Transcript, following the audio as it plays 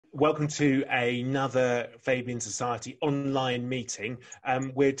Welcome to another Fabian Society online meeting.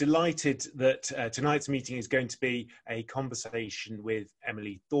 We're delighted that tonight's meeting is going to be a conversation with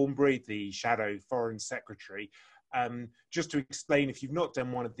Emily Thornberry, the Shadow Foreign Secretary. Just to explain, if you've not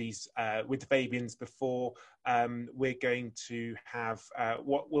done one of these with the Fabians before, we're going to have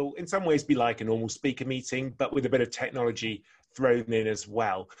what will in some ways be like a normal speaker meeting, but with a bit of technology thrown in as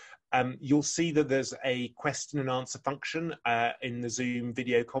well. You'll see that there's a question and answer function in the Zoom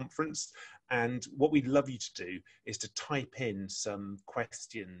video conference. And what we'd love you to do is to type in some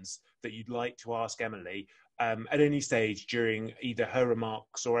questions that you'd like to ask Emily at any stage during either her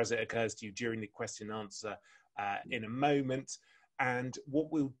remarks or as it occurs to you during the question and answer in a moment. And what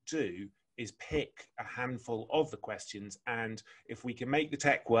we'll do is pick a handful of the questions, and if we can make the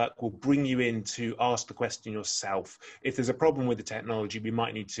tech work, we'll bring you in to ask the question yourself. If there's a problem with the technology, we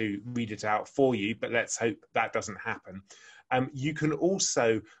might need to read it out for you, but let's hope that doesn't happen. You can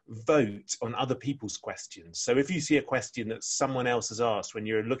also vote on other people's questions. So if you see a question that someone else has asked when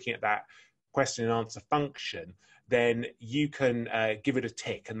you're looking at that question and answer function, then you can give it a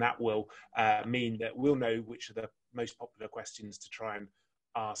tick, and that will mean that we'll know which are the most popular questions to try and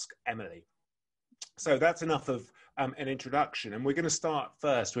ask Emily. So that's enough of an introduction, and we're going to start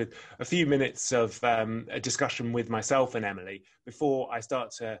first with a few minutes of a discussion with myself and Emily before I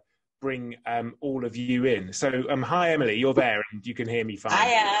start to bring all of you in. So hi Emily, you're there and you can hear me fine.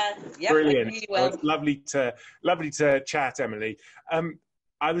 Hiya. Yep, brilliant. I hear you well. It's lovely to chat, Emily.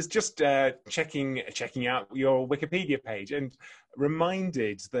 I was just checking out your Wikipedia page and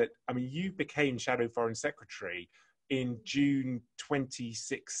reminded that you became Shadow Foreign Secretary in June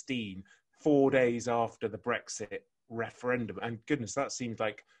 2016, 4 days after the Brexit referendum. And goodness, that seems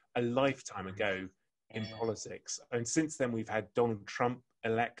like a lifetime ago in politics. And since then, we've had Donald Trump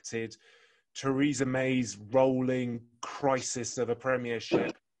elected, Theresa May's rolling crisis of a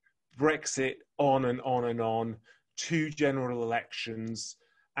premiership, Brexit on and on and on, 2 general elections,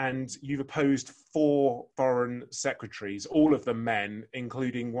 and you've opposed 4 foreign secretaries, all of them men,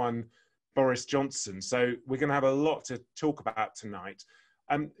 including one Boris Johnson. So we're going to have a lot to talk about tonight.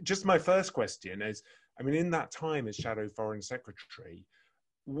 Just my first question is, in that time as Shadow Foreign Secretary,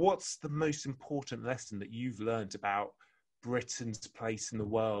 what's the most important lesson that you've learned about Britain's place in the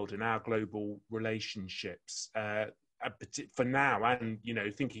world and our global relationships for now and,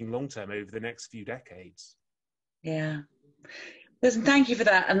 thinking long term over the next few decades? Yeah. Listen, thank you for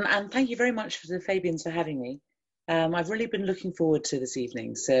that. And thank you very much for the Fabians for having me. I've really been looking forward to this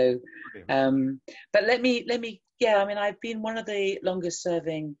evening. So, but let me, I've been one of the longest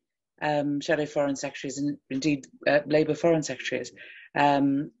serving Shadow Foreign Secretaries and indeed Labour Foreign Secretaries.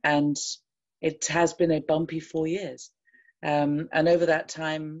 And it has been a bumpy 4 years. And over that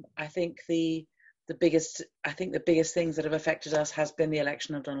time, I think the biggest things that have affected us has been the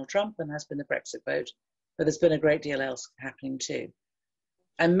election of Donald Trump and has been the Brexit vote. But there's been a great deal else happening too.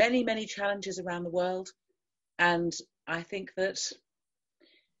 And many, many challenges around the world. And I think that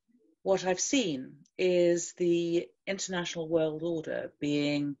what I've seen is the international world order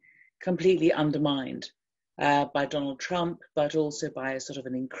being completely undermined by Donald Trump, but also by a sort of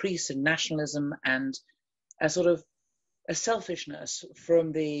an increase in nationalism and a sort of a selfishness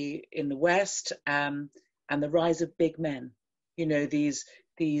in the West and the rise of big men.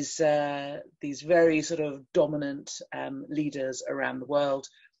 These very sort of dominant leaders around the world,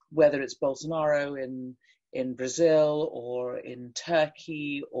 whether it's Bolsonaro in Brazil or in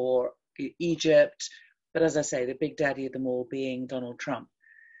Turkey or Egypt, but as I say, the big daddy of them all being Donald Trump.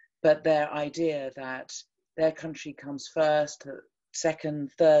 But their idea that their country comes first,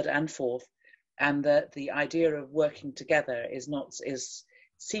 second, third, and fourth, and that the idea of working together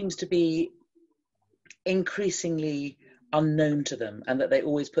seems to be increasingly unknown to them, and that they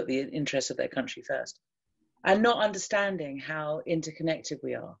always put the interests of their country first, and not understanding how interconnected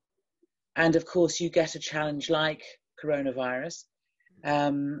we are. And of course, you get a challenge like coronavirus,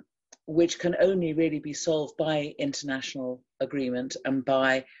 which can only really be solved by international agreement and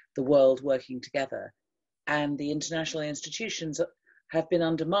by the world working together. And the international institutions have been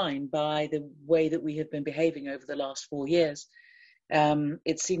undermined by the way that we have been behaving over the last 4 years.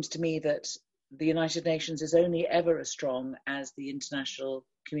 It seems to me that the United Nations is only ever as strong as the international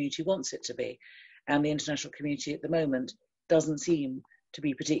community wants it to be. And the international community at the moment doesn't seem to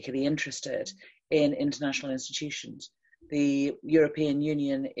be particularly interested in international institutions. The European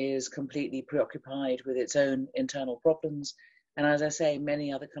Union is completely preoccupied with its own internal problems. And as I say,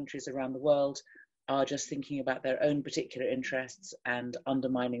 many other countries around the world are just thinking about their own particular interests and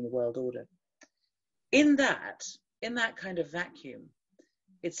undermining the world order. In that kind of vacuum,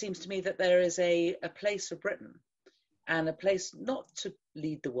 it seems to me that there is a place for Britain. and a place not to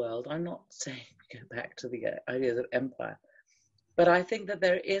lead the world. I'm not saying we go back to the ideas of empire, but I think that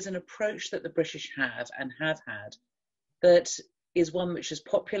there is an approach that the British have and have had that is one which is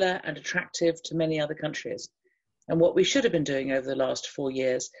popular and attractive to many other countries. And what we should have been doing over the last 4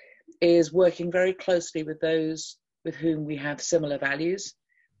 years is working very closely with those with whom we have similar values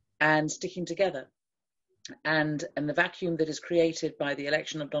and sticking together. And the vacuum that is created by the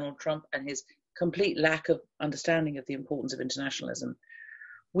election of Donald Trump and his complete lack of understanding of the importance of internationalism,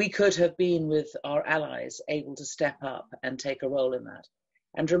 we could have been, with our allies, able to step up and take a role in that.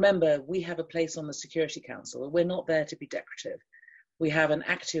 And remember, we have a place on the Security Council. We're not there to be decorative. We have an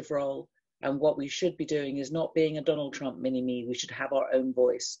active role, and what we should be doing is not being a Donald Trump mini-me. We should have our own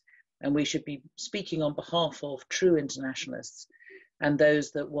voice, and we should be speaking on behalf of true internationalists and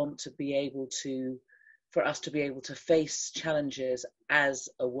those that want to be able to, for us to be able to face challenges as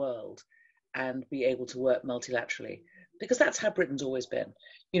a world and be able to work multilaterally, because that's how Britain's always been.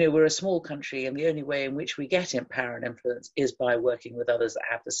 You know, we're a small country, and the only way in which we get in power and influence is by working with others that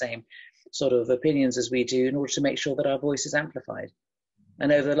have the same sort of opinions as we do in order to make sure that our voice is amplified.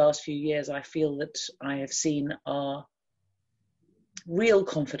 And over the last few years, I feel that I have seen our real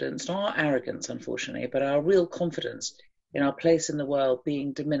confidence, not our arrogance, unfortunately, but our real confidence in our place in the world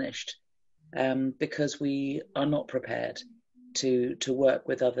being diminished because we are not prepared to work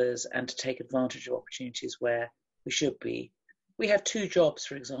with others and to take advantage of opportunities where we should be. We have 2 jobs,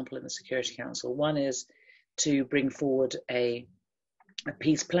 for example, in the Security Council. One is to bring forward a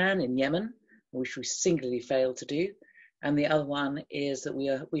peace plan in Yemen, which we singularly failed to do. And the other one is that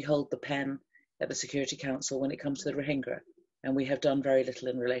we hold the pen at the Security Council when it comes to the Rohingya. And we have done very little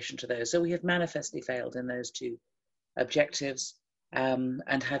in relation to those. So we have manifestly failed in those 2 objectives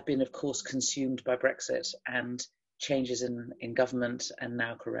and have been, of course, consumed by Brexit and changes in government and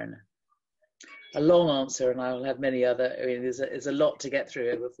now Corona. A long answer, and I will have many other. I mean, there's a lot to get through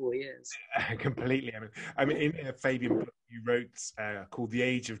over 4 years. Completely. I mean, in a Fabian book you wrote called "The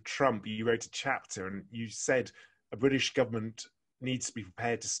Age of Trump," you wrote a chapter, and you said a British government needs to be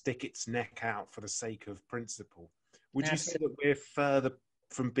prepared to stick its neck out for the sake of principle. Would you say that we're further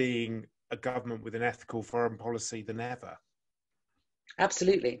from being a government with an ethical foreign policy than ever?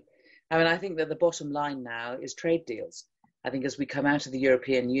 Absolutely. I mean, I think that the bottom line now is trade deals. I think as we come out of the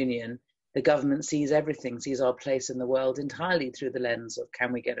European Union, the government sees everything, sees our place in the world entirely through the lens of,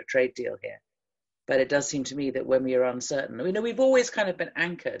 can we get a trade deal here? But it does seem to me that when we are uncertain, you know, we've always kind of been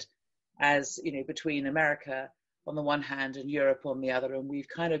anchored as, you know, between America on the one hand and Europe on the other, and we've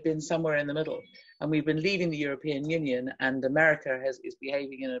kind of been somewhere in the middle. And we've been leaving the European Union, and America is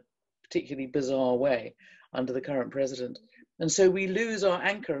behaving in a particularly bizarre way under the current president. And so we lose our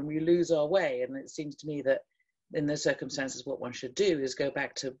anchor and we lose our way. And it seems to me that in those circumstances, what one should do is go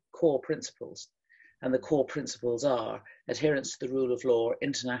back to core principles. And the core principles are adherence to the rule of law,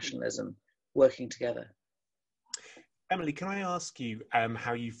 internationalism, working together. Emily, can I ask you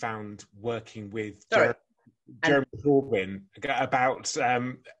how you found working with Jeremy Corbyn about,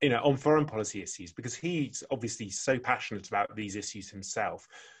 on foreign policy issues? Because he's obviously so passionate about these issues himself.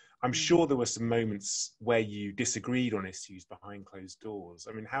 I'm sure there were some moments where you disagreed on issues behind closed doors.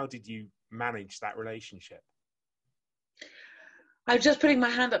 I mean, how did you manage that relationship? I'm just putting my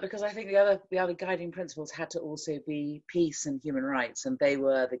hand up because I think the other guiding principles had to also be peace and human rights, and they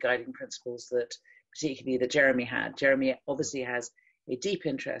were the guiding principles that particularly that Jeremy had. Jeremy obviously has a deep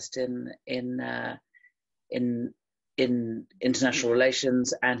interest in international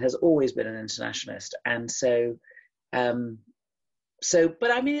relations and has always been an internationalist, and so but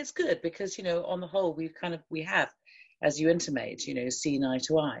I mean, it's good because, you know, on the whole, we have, as you intimate, you know, seen eye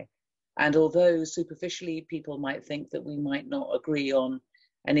to eye. And although superficially people might think that we might not agree on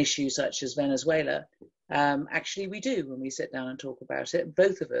an issue such as Venezuela, actually we do when we sit down and talk about it.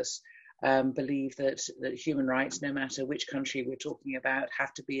 Both of us believe that human rights, no matter which country we're talking about,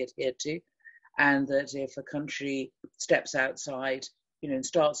 have to be adhered to. And that if a country steps outside, you know, and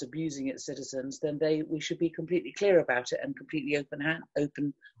starts abusing its citizens, then we should be completely clear about it and completely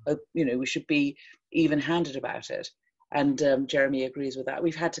we should be even-handed about it. And Jeremy agrees with that.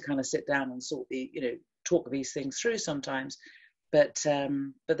 We've had to kind of sit down and talk these things through sometimes, but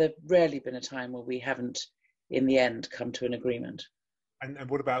there's rarely been a time where we haven't, in the end, come to an agreement. And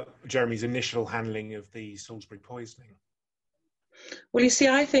what about Jeremy's initial handling of the Salisbury poisoning? Well, you see,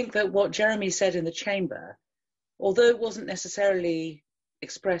 I think that what Jeremy said in the chamber, although it wasn't necessarily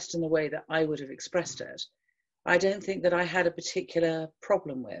expressed in the way that I would have expressed it, I don't think that I had a particular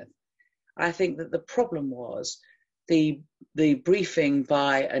problem with. I think that the problem was the briefing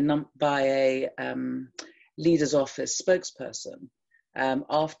by a leader's office spokesperson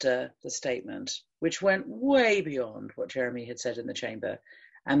after the statement, which went way beyond what Jeremy had said in the chamber.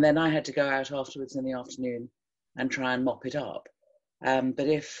 And then I had to go out afterwards in the afternoon and try and mop it up. But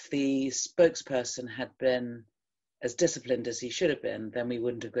if the spokesperson had been as disciplined as he should have been, then we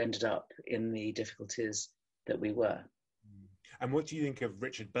wouldn't have ended up in the difficulties that we were. And what do you think of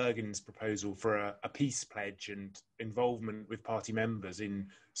Richard Bergen's proposal for a peace pledge and involvement with party members in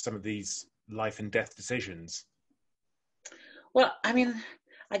some of these life and death decisions? Well, I mean,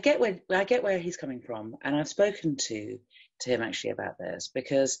 I get where he's coming from, and I've spoken to him actually about this,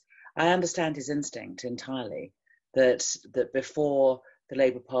 because I understand his instinct entirely, that before the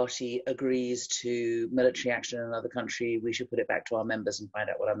Labour Party agrees to military action in another country, we should put it back to our members and find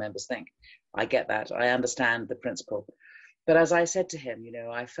out what our members think. I get that. I understand the principle. But as I said to him, you know,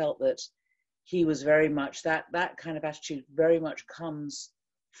 I felt that he was very much, that kind of attitude very much comes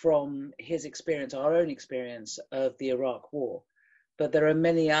from his experience, our own experience of the Iraq War. But there are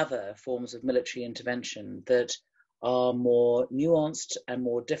many other forms of military intervention that are more nuanced and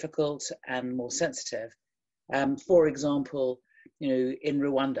more difficult and more sensitive. For example, you know, in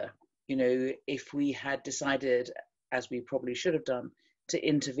Rwanda, you know, if we had decided, as we probably should have done, to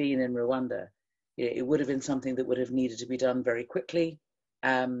intervene in Rwanda, it would have been something that would have needed to be done very quickly.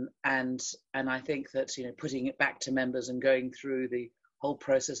 And I think that, you know, putting it back to members and going through the whole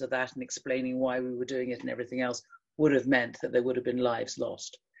process of that and explaining why we were doing it and everything else would have meant that there would have been lives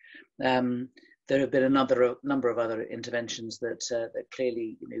lost. There have been a number of other interventions that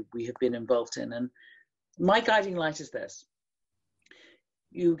clearly, you know, we have been involved in. And my guiding light is this: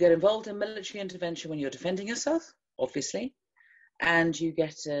 you get involved in military intervention when you're defending yourself, obviously, and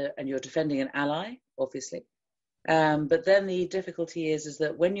you're defending an ally, obviously. But then the difficulty is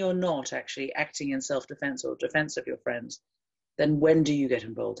that when you're not actually acting in self-defense or defense of your friends, then when do you get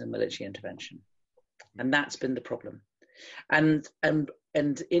involved in military intervention? And that's been the problem. And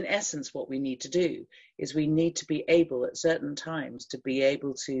in essence, what we need to do is we need to be able at certain times to be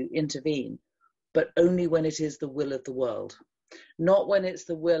able to intervene, but only when it is the will of the world, not when it's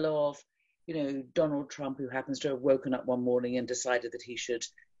the will of, you know, Donald Trump, who happens to have woken up one morning and decided that he should,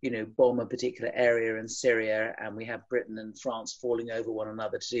 you know, bomb a particular area in Syria, and we have Britain and France falling over one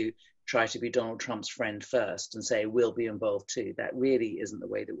another to try to be Donald Trump's friend first and say, we'll be involved too. That really isn't the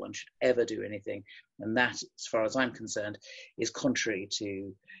way that one should ever do anything. And that, as far as I'm concerned, is contrary to,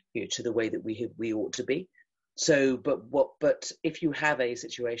 you know, to the way that we ought to be. So, but if you have a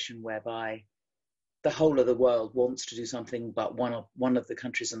situation whereby the whole of the world wants to do something, but one of the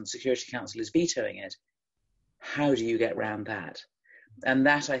countries in the Security Council is vetoing it, how do you get around that? And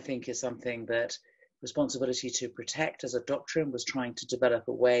that, I think, is something that Responsibility to Protect as a doctrine was trying to develop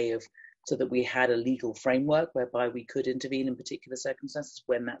a way of, so that we had a legal framework whereby we could intervene in particular circumstances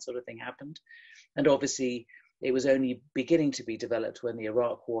when that sort of thing happened. And obviously it was only beginning to be developed when the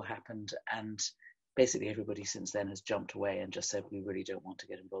Iraq War happened, and basically everybody since then has jumped away and just said, we really don't want to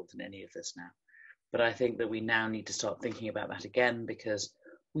get involved in any of this now. But I think that we now need to start thinking about that again, because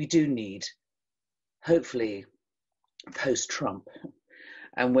we do need, hopefully post-Trump,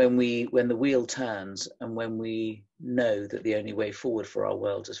 and when the wheel turns and when we know that the only way forward for our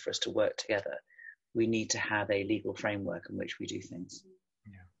world is for us to work together, we need to have a legal framework in which we do things.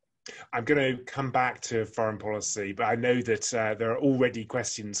 Yeah. I'm going to come back to foreign policy, but I know that there are already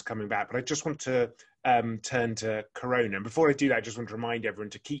questions coming back, but I just want to turn to Corona. And before I do that, I just want to remind everyone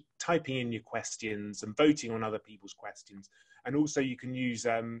to keep typing in your questions and voting on other people's questions. And also you can use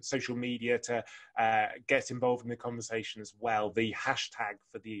social media to get involved in the conversation as well. The hashtag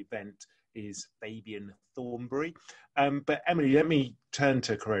for the event is Fabian Thornberry. But Emily, let me turn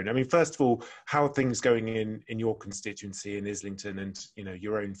to Corona. I mean, first of all, how are things going in your constituency in Islington and, you know,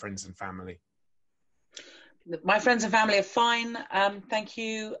 your own friends and family? My friends and family are fine, thank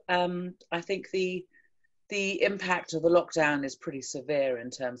you. I think the impact of the lockdown is pretty severe in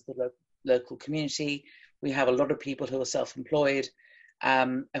terms of the local community. We have a lot of people who are self-employed,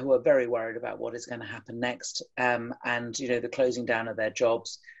 who are very worried about what is going to happen next, and, you know, the closing down of their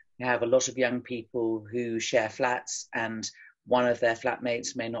jobs. We have a lot of young people who share flats, and one of their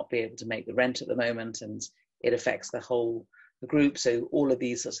flatmates may not be able to make the rent at the moment, and it affects the group. So all of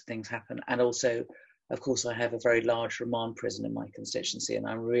these sorts of things happen. And also, of course, I have a very large remand prison in my constituency, and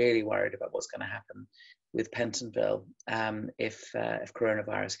I'm really worried about what's going to happen with Pentonville if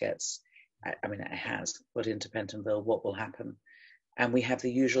coronavirus gets, I mean, it has got into Pentonville, what will happen? And we have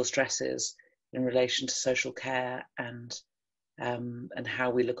the usual stresses in relation to social care and how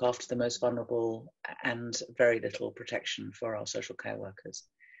we look after the most vulnerable, and very little protection for our social care workers.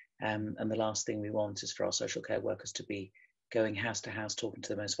 And the last thing we want is for our social care workers to be going house to house, talking to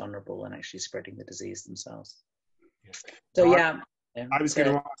the most vulnerable and actually spreading the disease themselves. Yeah. So yeah, I was going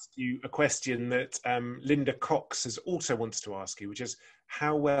to ask you a question that Linda Cox has also wants to ask you, which is,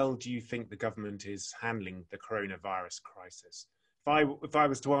 how well do you think the government is handling the coronavirus crisis? If I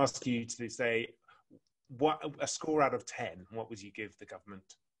was to ask you to say what a score out of 10, what would you give the government?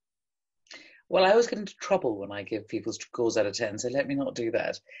 Well, I always get into trouble when I give people scores out of 10, so let me not do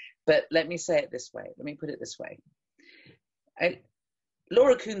that. But let me say it this way. Let me put it this way.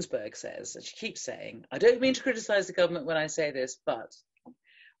 Laura Kuenssberg says, and she keeps saying, I don't mean to criticize the government when I say this, but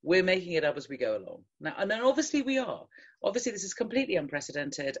we're making it up as we go along. Now, and then obviously we are. Obviously, this is completely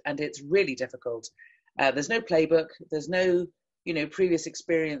unprecedented and it's really difficult. There's no playbook. There's no, previous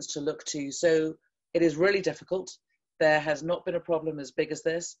experience to look to. So it is really difficult. There has not been a problem as big as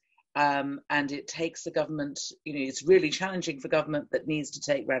this. And it takes the government, it's really challenging for government that needs to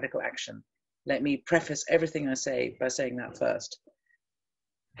take radical action. Let me preface everything I say by saying that first.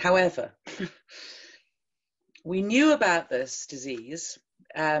 However, we knew about this disease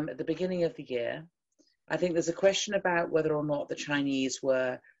at the beginning of the year. I think there's a question about whether or not the Chinese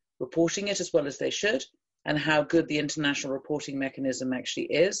were reporting it as well as they should, and how good the international reporting mechanism actually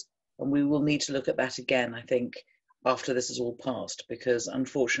is. And we will need to look at that again, I think, after this is all passed, because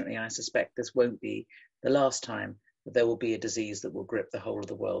unfortunately, I suspect this won't be the last time that there will be a disease that will grip the whole of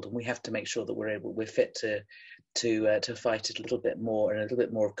the world. And we have to make sure that we're fit to fight it a little bit more in a little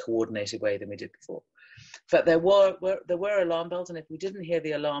bit more coordinated way than we did before. But there were alarm bells, and if we didn't hear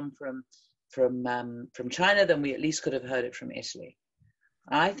the alarm from China, then we at least could have heard it from Italy.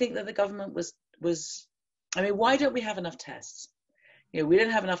 I think that the government was. I mean, why don't we have enough tests? We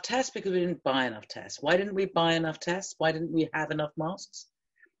didn't have enough tests because we didn't buy enough tests. Why didn't we buy enough tests? Why didn't we have enough masks?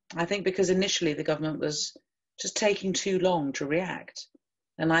 I think because initially the government was just taking too long to react.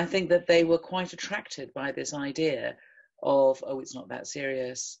 And I think that they were quite attracted by this idea of, oh, it's not that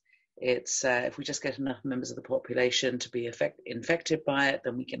serious. It's if we just get enough members of the population to be infected by it,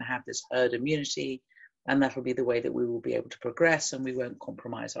 then we can have this herd immunity. And that will be the way that we will be able to progress and we won't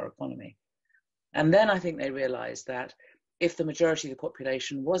compromise our economy. And then I think they realized that if the majority of the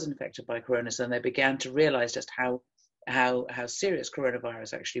population was infected by coronavirus, then they began to realize just how serious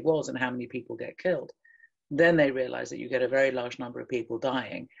coronavirus actually was and how many people get killed. Then they realized that you get a very large number of people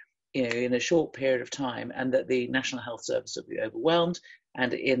dying, in a short period of time, and that the National Health Service would be overwhelmed.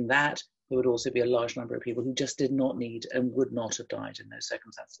 And in that, there would also be a large number of people who just did not need and would not have died in those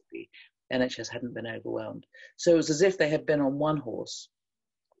circumstances if the NHS hadn't been overwhelmed. So it was as if they had been on one horse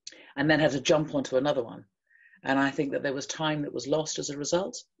and then had to jump onto another one. And I think that there was time that was lost as a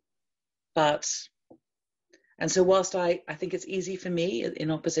result. And so whilst I think it's easy for me in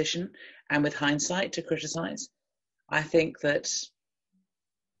opposition and with hindsight to criticize, I think that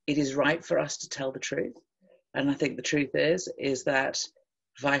it is right for us to tell the truth. And I think the truth is that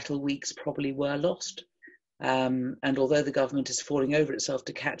vital weeks probably were lost. And although the government is falling over itself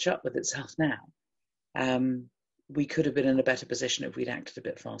to catch up with itself now, we could have been in a better position if we'd acted a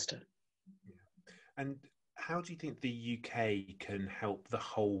bit faster. Yeah. And how do you think the UK can help the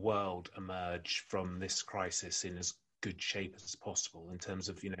whole world emerge from this crisis in as good shape as possible in terms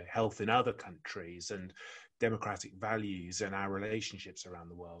of, health in other countries and democratic values and our relationships around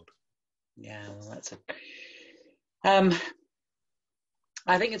the world? Yeah, well, that's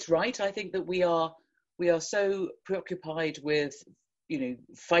I think it's right. I think that we are so preoccupied with,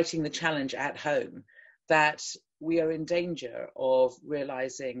 fighting the challenge at home that we are in danger of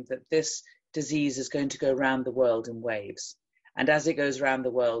realizing that this disease is going to go around the world in waves. And as it goes around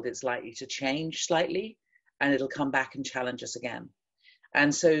the world, it's likely to change slightly and it'll come back and challenge us again.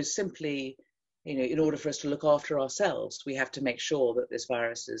 And so simply, in order for us to look after ourselves, we have to make sure that this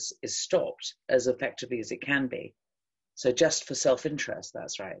virus is stopped as effectively as it can be. So just for self-interest,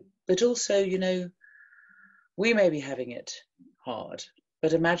 that's right. But also, we may be having it hard,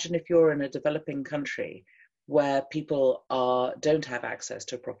 but imagine if you're in a developing country where people don't have access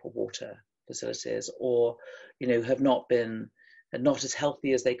to proper water facilities, or have not as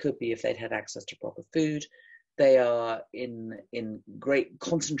healthy as they could be if they'd had access to proper food. They are in great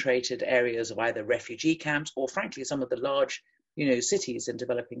concentrated areas of either refugee camps or frankly some of the large cities in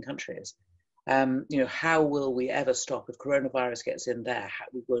developing countries. How will we ever stop if coronavirus gets in there?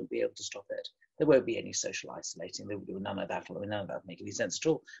 We won't be able to stop it. There won't be any social isolating. There will be none of that. None of that will make any sense at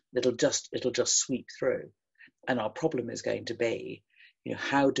all. It'll just sweep through, and our problem is going to be,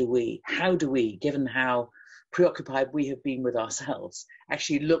 how do we, given how preoccupied we have been with ourselves,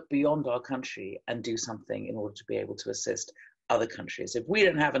 actually look beyond our country and do something in order to be able to assist other countries? If we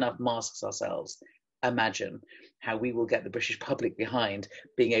don't have enough masks ourselves, imagine how we will get the British public behind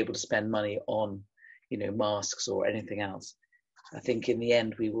being able to spend money on, masks or anything else. I think in the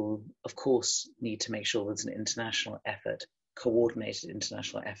end, we will, of course, need to make sure there's an international effort coordinated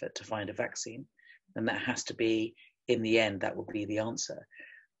international effort to find a vaccine. And that has to be, in the end, that will be the answer.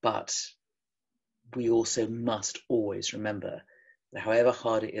 But we also must always remember that however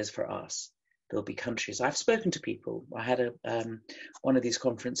hard it is for us, there'll be countries. I've spoken to people. I had one of these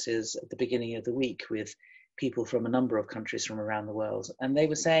conferences at the beginning of the week with people from a number of countries from around the world. And they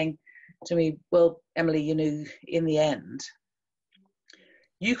were saying to me, well, Emily, you know, in the end,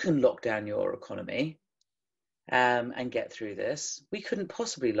 you can lock down your economy and get through this. We couldn't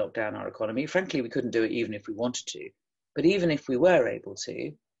possibly lock down our economy. Frankly, we couldn't do it even if we wanted to. But even if we were able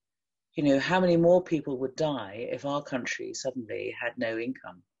to, you know, how many more people would die if our country suddenly had no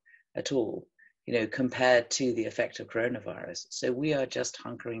income at all, you know, compared to the effect of coronavirus? So we are just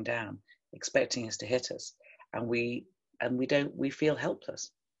hunkering down, expecting us to hit us, and we feel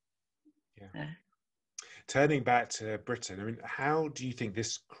helpless. Yeah. Turning back to Britain, I mean, how do you think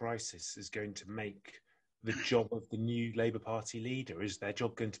this crisis is going to make the job of the new Labour Party leader? Is their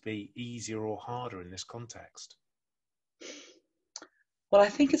job going to be easier or harder in this context? Well, I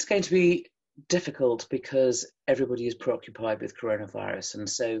think it's going to be difficult because everybody is preoccupied with coronavirus. And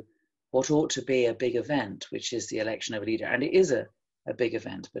so what ought to be a big event, which is the election of a leader, and it is a big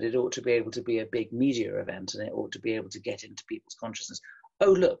event, but it ought to be able to be a big media event, and it ought to be able to get into people's consciousness.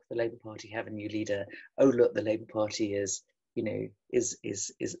 Oh, look, the Labour Party have a new leader. Oh, look, the Labour Party is, you know, is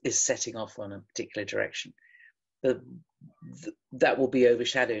setting off on a particular direction. But that will be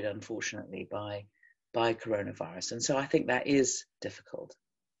overshadowed, unfortunately, by coronavirus. And so I think that is difficult.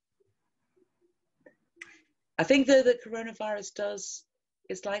 I think, though, that coronavirus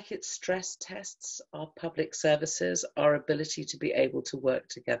it's like it stress tests our public services, our ability to be able to work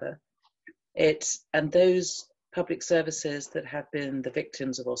together. And those public services that have been the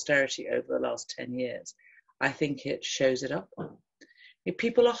victims of austerity over the last 10 years, I think it shows it up.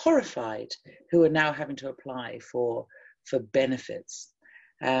 People are horrified who are now having to apply for benefits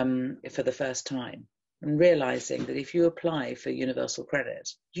for the first time, and realizing that if you apply for universal credit,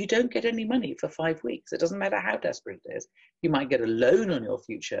 you don't get any money for 5 weeks. It doesn't matter how desperate it is. You might get a loan on your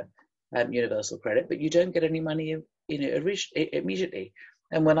future universal credit, but you don't get any money, you know, immediately.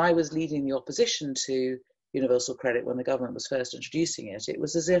 And when I was leading the opposition to universal credit, when the government was first introducing it, it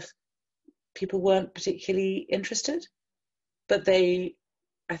was as if people weren't particularly interested. But I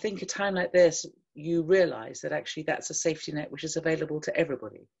think a time like this, you realize that actually that's a safety net which is available to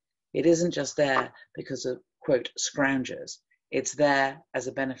everybody. It isn't just there because of, quote, scroungers. It's there as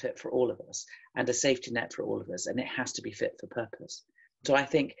a benefit for all of us and a safety net for all of us, and it has to be fit for purpose. So I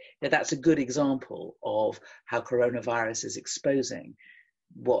think that's a good example of how coronavirus is exposing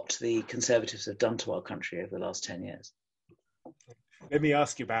what the Conservatives have done to our country over the last 10 years. Let me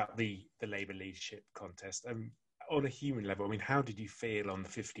ask you about the Labour leadership contest. On a human level, I mean, how did you feel on the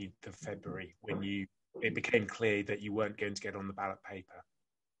 15th of February when it became clear that you weren't going to get on the ballot paper?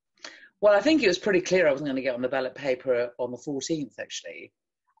 Well, I think it was pretty clear I wasn't going to get on the ballot paper on the 14th, actually,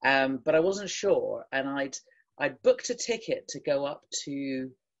 but I wasn't sure, and I'd booked a ticket to go up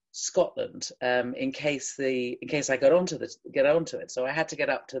to Scotland in case I got onto it. So I had to get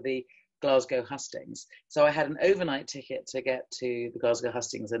up to the Glasgow hustings. So I had an overnight ticket to get to the Glasgow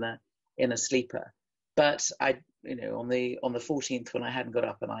hustings in a sleeper. But on the 14th, when I hadn't got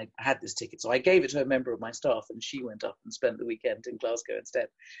up and I had this ticket, so I gave it to a member of my staff, and she went up and spent the weekend in Glasgow instead.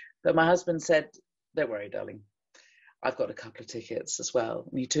 But my husband said, "Don't worry, darling, I've got a couple of tickets as well."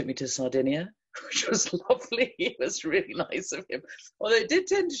 And he took me to Sardinia, which was lovely. It was really nice of him. Although it did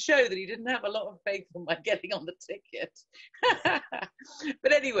tend to show that he didn't have a lot of faith in my getting on the ticket.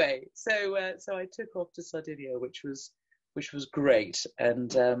 But anyway, so I took off to Sardinia, which was great,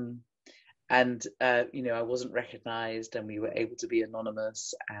 and I wasn't recognised, and we were able to be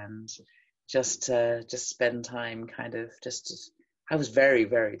anonymous and just spend time I was very,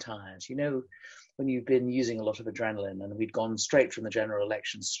 very tired. You know, when you've been using a lot of adrenaline, and we'd gone straight from the general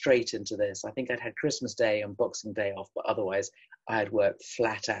election straight into this. I think I'd had Christmas Day and Boxing Day off, but otherwise I had worked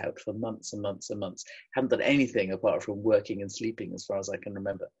flat out for months and months and months. Hadn't done anything apart from working and sleeping as far as I can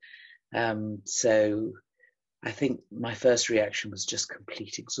remember. So I think my first reaction was just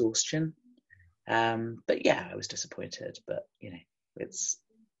complete exhaustion. But yeah, I was disappointed. But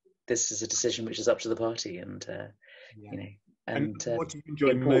this is a decision which is up to the party, and And what did you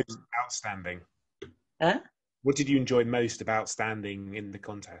enjoy most about standing? What did you enjoy most about standing in the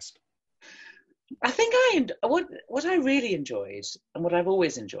contest? I think what I really enjoyed, and what I've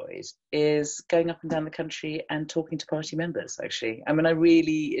always enjoyed, is going up and down the country and talking to party members. Actually, I mean, I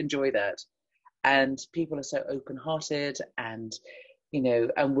really enjoy that, and people are so open-hearted, and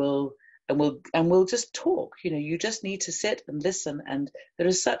we'll just talk. You just need to sit and listen, and there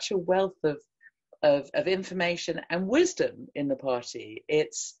is such a wealth of of information and wisdom in the party.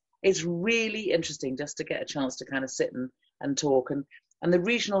 It's really interesting just to get a chance to kind of sit and talk, and the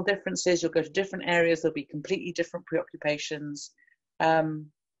regional differences. You'll go to different areas, there'll be completely different preoccupations.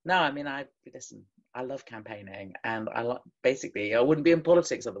 No, I mean, listen, I love campaigning, and basically, I wouldn't be in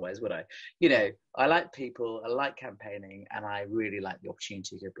politics otherwise, would I? You know, I like people, I like campaigning, and I really like the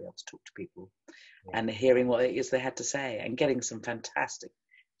opportunity to be able to talk to people and hearing what it is they had to say and getting some fantastic,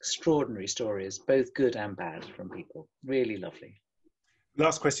 extraordinary stories, both good and bad, from people. Really lovely.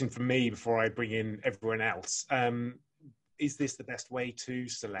 Last question from me before I bring in everyone else. Is this the best way to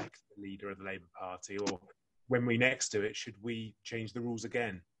select the leader of the Labour Party, or when we next do it, should we change the rules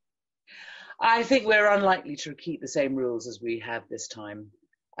again? I think we're unlikely to keep the same rules as we have this time,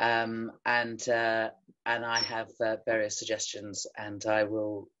 and I have various suggestions, and I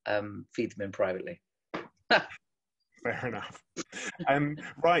will feed them in privately. Fair enough.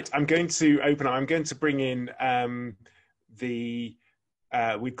 Right, I'm going to bring in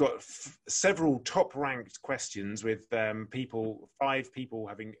we've got several top-ranked questions with 5 people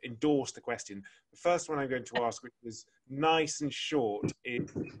having endorsed the question. The first one I'm going to ask, which is nice and short, is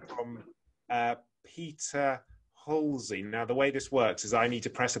from Peter Halsey. Now, the way this works is I need to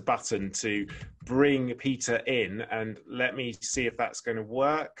press a button to bring Peter in, and let me see if that's going to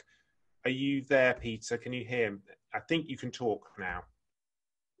work. Are you there, Peter? Can you hear me? I think you can talk now.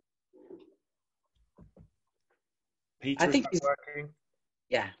 Peter, is that working?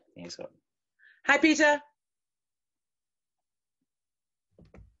 Yeah, I think so. Hi, Peter.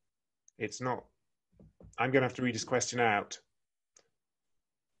 It's not. I'm going to have to read his question out.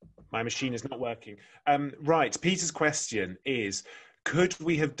 My machine is not working. Right, Peter's question is, could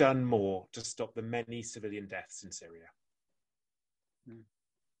we have done more to stop the many civilian deaths in Syria?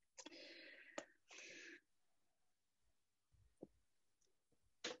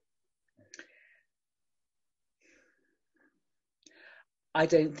 I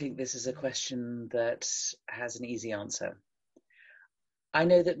don't think this is a question that has an easy answer. I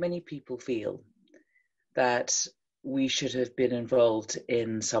know that many people feel that we should have been involved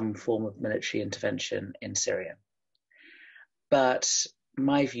in some form of military intervention in Syria. But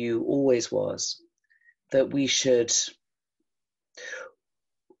my view always was that we should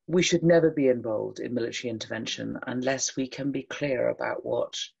never be involved in military intervention unless we can be clear about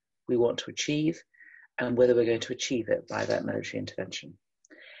what we want to achieve and whether we're going to achieve it by that military intervention.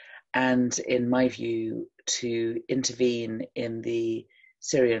 And in my view, to intervene in the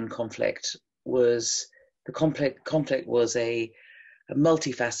Syrian conflict was a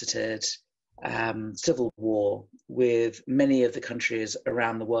multifaceted civil war, with many of the countries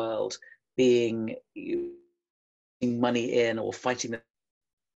around the world being money in or fighting.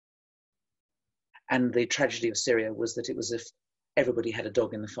 And the tragedy of Syria was that it was as if everybody had a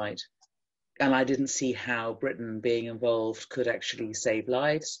dog in the fight. And I didn't see how Britain being involved could actually save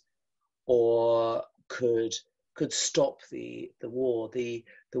lives or could stop the war. The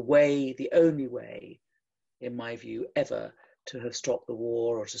only way, in my view, ever to have stopped the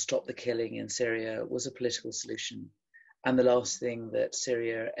war or to stop the killing in Syria was a political solution. And the last thing that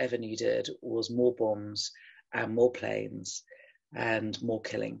Syria ever needed was more bombs and more planes and more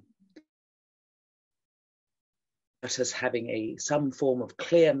killing. But as having some form of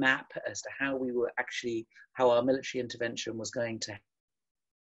clear map as to how our military intervention was going to,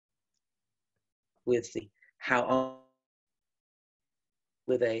 with a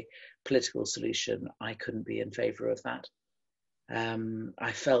political solution, I couldn't be in favour of that.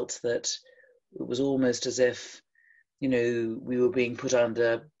 I felt that it was almost as if, we were being put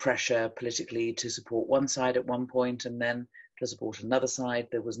under pressure politically to support one side at one point and then to support another side.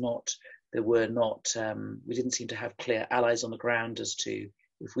 We didn't seem to have clear allies on the ground as to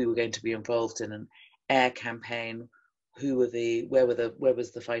if we were going to be involved in an air campaign, where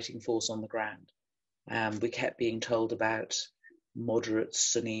was the fighting force on the ground. We kept being told about moderate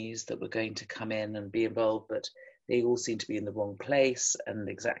Sunnis that were going to come in and be involved, but they all seemed to be in the wrong place, and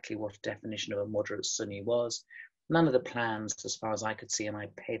exactly what definition of a moderate Sunni was. None of the plans, as far as I could see, and I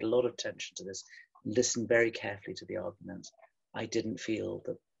paid a lot of attention to this, listened very carefully to the arguments. I didn't feel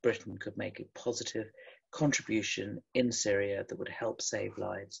that Britain could make a positive contribution in Syria that would help save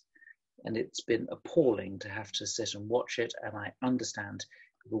lives. And it's been appalling to have to sit and watch it, and I understand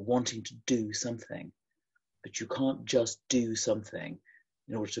people wanting to do something, but you can't just do something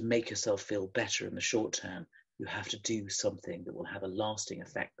in order to make yourself feel better in the short term. You have to do something that will have a lasting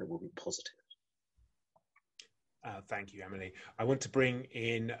effect that will be positive. Thank you, Emily. I want to bring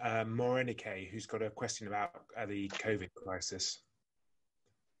in Morinike, who's got a question about the COVID crisis.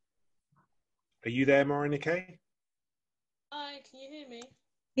 Are you there, Morinike? Hi, can you hear me?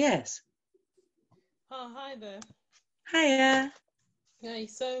 Yes. Oh, hi there. Hiya. Okay,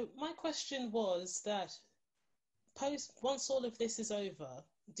 so my question was that once all of this is over,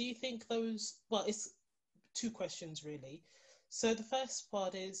 do you think well, it's two questions really. So the first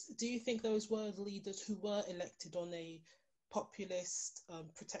part is, do you think those world leaders who were elected on a populist,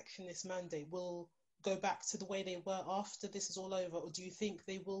 protectionist mandate will go back to the way they were after this is all over, or do you think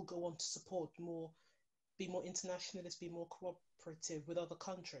they will go on to support more, be more internationalist, be more cooperative with other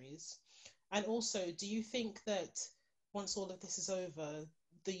countries? And also, do you think that once all of this is over,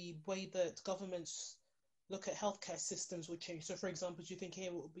 the way that governments look at healthcare systems will change? So, for example, do you think here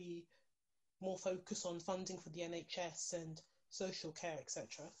it will be more focus on funding for the NHS and social care,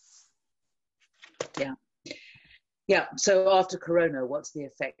 etc.? Yeah. Yeah. So after Corona, what's the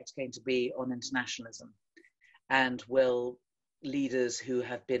effect going to be on internationalism? And will leaders who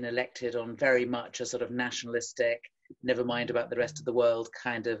have been elected on very much a sort of nationalistic, never mind about the rest of the world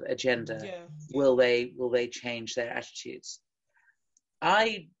kind of agenda, will they change their attitudes?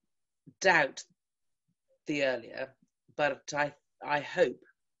 I doubt the earlier, but I hope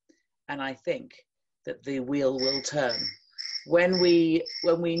and I think that the wheel will turn. When we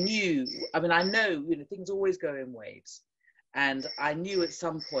knew, I mean, I know, things always go in waves, and I knew at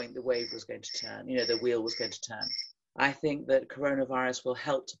some point the wave was going to turn, the wheel was going to turn. I think that coronavirus will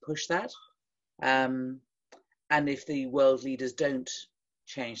help to push that. And if the world leaders don't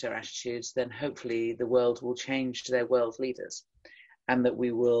change their attitudes, then hopefully the world will change their world leaders, and that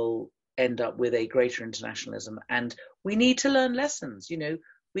we will end up with a greater internationalism. And we need to learn lessons.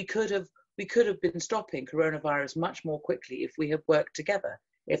 We could have been stopping coronavirus much more quickly if we had worked together,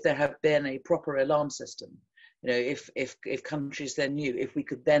 if there had been a proper alarm system. If countries then knew, if we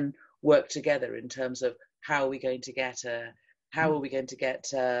could then work together in terms of how are we going to get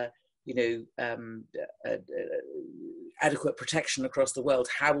adequate protection across the world?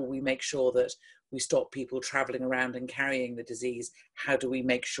 How will we make sure that we stop people traveling around and carrying the disease? How do we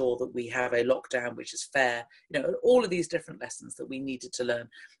make sure that we have a lockdown which is fair? All of these different lessons that we needed to learn.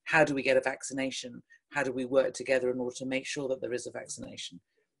 How do we get a vaccination? How do we work together in order to make sure that there is a vaccination?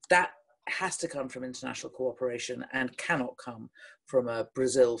 That has to come from international cooperation and cannot come from a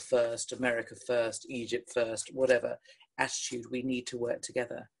Brazil first, America first, Egypt first, whatever attitude. We need to work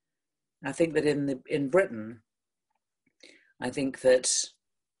together. I think that in Britain, I think that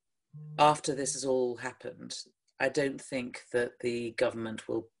after this has all happened, I don't think that the government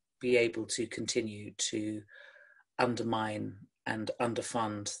will be able to continue to undermine and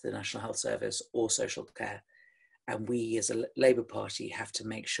underfund the National Health Service or social care. And we as a Labour Party have to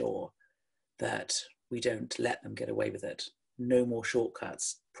make sure that we don't let them get away with it. No more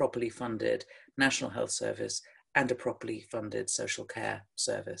shortcuts, properly funded National Health Service and a properly funded social care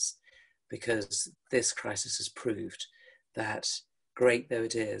service, because this crisis has proved that, great though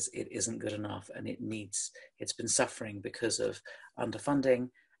it is, it isn't good enough, and it's been suffering because of underfunding,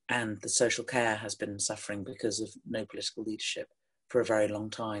 and the social care has been suffering because of no political leadership for a very long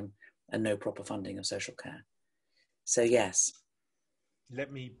time and no proper funding of social care. So yes.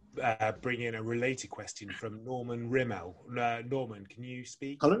 Let me bring in a related question from Norman Rimmel. Norman, can you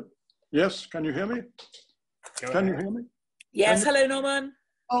speak? Hello? Yes, can you hear me? Can you hear me? Yes, hello Norman.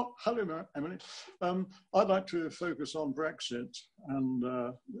 Oh, hello, Emily. I'd like to focus on Brexit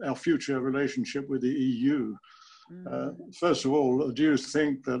and our future relationship with the EU. First of all, do you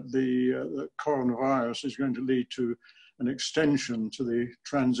think that the coronavirus is going to lead to an extension to the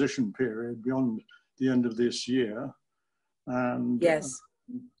transition period beyond the end of this year? And yes.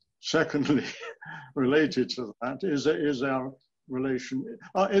 Secondly, related to that, is our relation,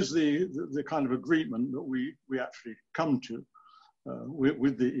 is the kind of agreement that we actually come to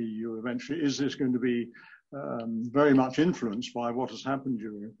with the EU eventually, is this going to be very much influenced by what has happened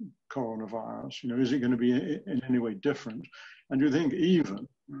during coronavirus? Is it going to be in any way different? And do you think even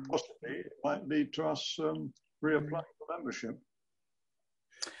possibly it might lead to us reapplying for membership?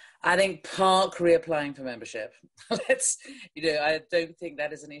 I think park reapplying for membership. I don't think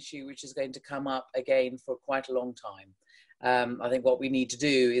that is an issue which is going to come up again for quite a long time. I think what we need to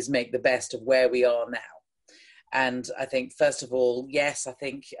do is make the best of where we are now. And I think, first of all, yes, I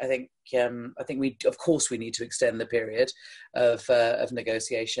think we, of course, we need to extend the period of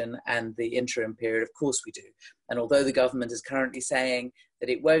negotiation and the interim period. Of course we do. And although the government is currently saying that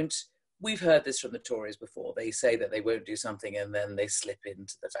it won't, we've heard this from the Tories before. They say that they won't do something and then they slip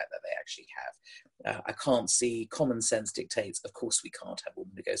into the fact that they actually have. I can't see, common sense dictates, of course we can't have all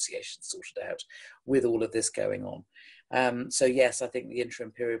the negotiations sorted out with all of this going on. So yes, I think the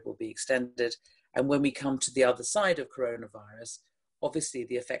interim period will be extended. And when we come to the other side of coronavirus, obviously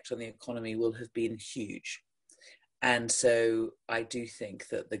the effect on the economy will have been huge. And so I do think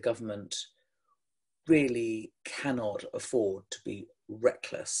that the government really cannot afford to be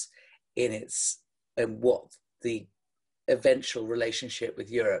reckless in what the eventual relationship with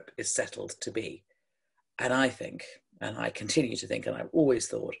Europe is settled to be. And I think, and I continue to think, and I've always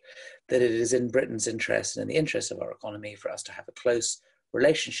thought, that it is in Britain's interest and in the interest of our economy for us to have a close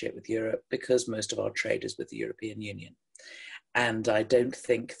relationship with Europe, because most of our trade is with the European Union. And I don't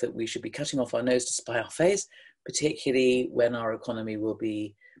think that we should be cutting off our nose to spite our face, particularly when our economy will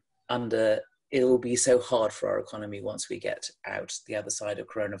be it will be so hard for our economy once we get out the other side of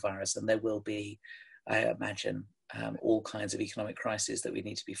coronavirus. And there will be, I imagine, all kinds of economic crises that we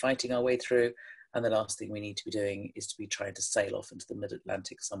need to be fighting our way through. And the last thing we need to be doing is to be trying to sail off into the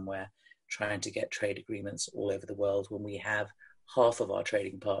mid-Atlantic somewhere, trying to get trade agreements all over the world when we have half of our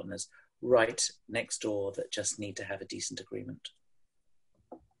trading partners right next door that just need to have a decent agreement.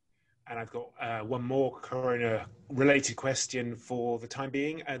 And I've got one more corona-related question for the time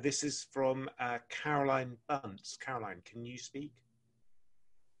being. This is from Caroline Bunce. Caroline, can you speak?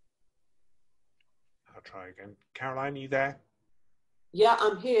 I'll try again. Caroline, are you there? Yeah,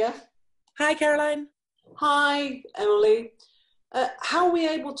 I'm here. Hi, Caroline. Hi, Emily. How are we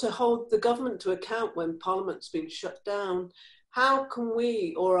able to hold the government to account when Parliament's been shut down? How can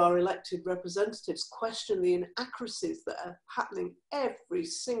we or our elected representatives question the inaccuracies that are happening every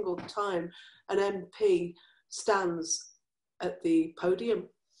single time an MP stands at the podium?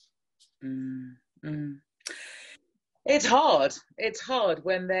 It's hard. It's hard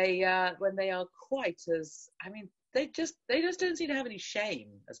when they are quite as, I mean, they just don't seem to have any shame,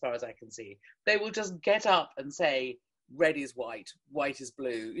 as far as I can see. They will just get up and say, red is white, white is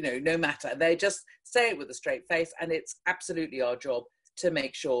blue, no matter. They just say it with a straight face, and it's absolutely our job to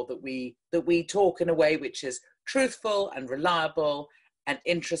make sure that we talk in a way which is truthful and reliable and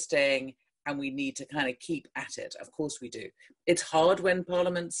interesting, and we need to kind of keep at it. Of course we do. It's hard when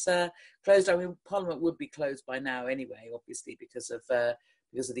Parliament's closed. I mean, Parliament would be closed by now anyway, obviously, because of the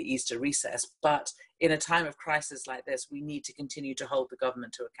Easter recess. But in a time of crisis like this, we need to continue to hold the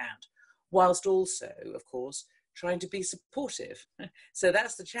government to account, whilst also, of course, trying to be supportive. So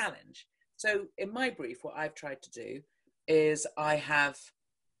that's the challenge. So in my brief, what I've tried to do is I've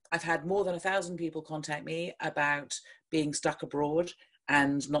had more than 1,000 people contact me about being stuck abroad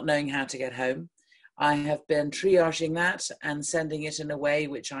and not knowing how to get home. I have been triaging that and sending it in a way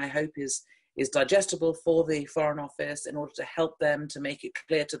which I hope is digestible for the Foreign Office, in order to help them, to make it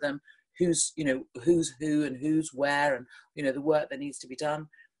clear to them who's who and who's where, and the work that needs to be done.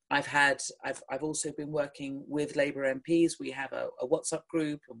 I've also been working with Labour MPs. We have a WhatsApp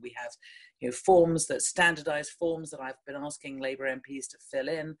group, and we have standardised forms that I've been asking Labour MPs to fill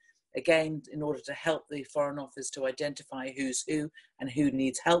in, again, in order to help the Foreign Office to identify who's who and who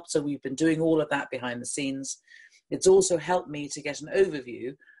needs help. So we've been doing all of that behind the scenes. It's also helped me to get an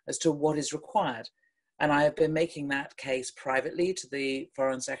overview as to what is required. And I have been making that case privately to the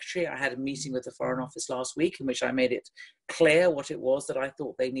Foreign Secretary. I had a meeting with the Foreign Office last week in which I made it clear what it was that I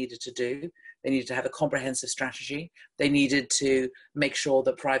thought they needed to do. They needed to have a comprehensive strategy. They needed to make sure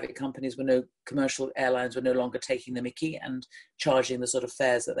that private companies commercial airlines were no longer taking the mickey and charging the sort of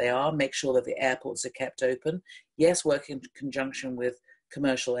fares that they are, make sure that the airports are kept open. Yes, work in conjunction with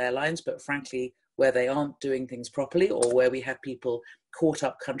commercial airlines, but frankly, where they aren't doing things properly, or where we have people caught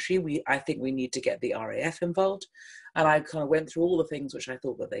up country, I think we need to get the RAF involved. And I kind of went through all the things which I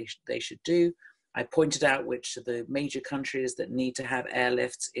thought that they should do. I pointed out which are the major countries that need to have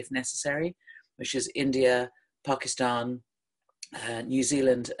airlifts if necessary, which is India, Pakistan, New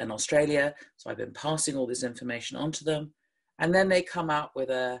Zealand and Australia. So I've been passing all this information on to them. And then they come out with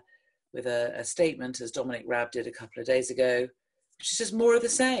a statement, as Dominic Raab did a couple of days ago, which is just more of the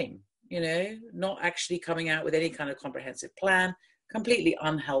same, not actually coming out with any kind of comprehensive plan, completely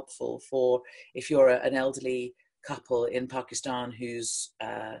unhelpful for if you're an elderly couple in Pakistan whose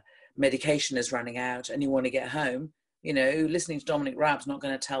medication is running out and you want to get home. Listening to Dominic Raab's not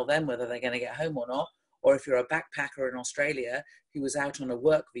going to tell them whether they're going to get home or not. Or if you're a backpacker in Australia who was out on a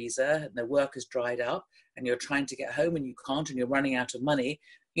work visa and their work has dried up and you're trying to get home and you can't and you're running out of money,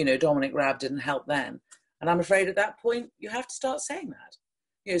 Dominic Raab didn't help then. And I'm afraid at that point, you have to start saying that.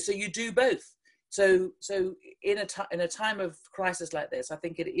 So you do both. So in a time of crisis like this, I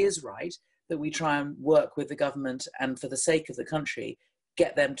think it is right that we try and work with the government, and for the sake of the country,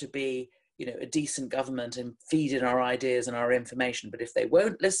 get them to be, a decent government and feed in our ideas and our information. But if they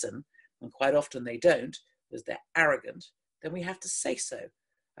won't listen, and quite often they don't, because they're arrogant, then we have to say so.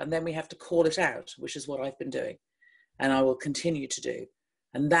 And then we have to call it out, which is what I've been doing. And I will continue to do.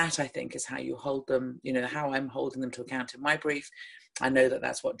 And that, I think, is how you hold them, how I'm holding them to account in my brief. I know that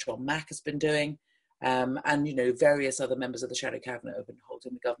that's what John Mack has been doing. And, you know, various other members of the shadow cabinet have been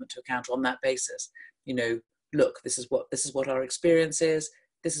holding the government to account on that basis. You know, look, this is what our experience is.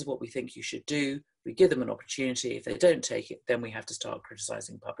 This is what we think you should do. We give them an opportunity. If they don't take it, then we have to start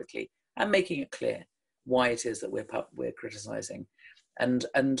criticising publicly and making it clear why it is that we're criticising, and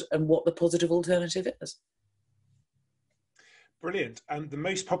what the positive alternative is. Brilliant. The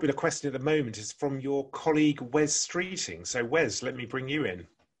most popular question at the moment is from your colleague Wes Streeting. So Wes, let me bring you in.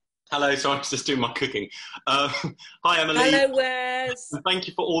 Hello, so I was just doing my cooking. Hi, Emily. Hello, Wes. And thank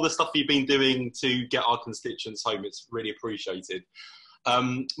you for all the stuff you've been doing to get our constituents home. It's really appreciated.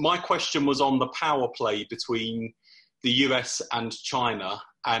 My question was on the power play between the US and China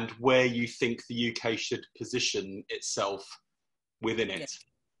and where you think the UK should position itself within it.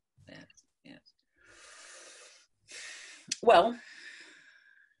 Yes. Well,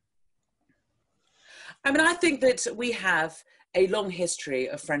 I mean, I think that we have a long history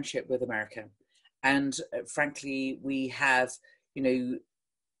of friendship with America, and frankly, we have, you know,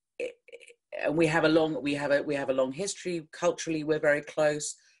 we have a long history. Culturally, we're very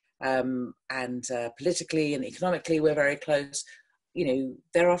close, and politically and economically, we're very close. You know,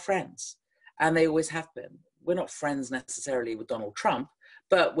 they're our friends, and they always have been. We're not friends necessarily with Donald Trump,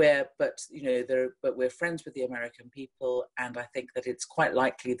 but we're friends with the American people, and I think that it's quite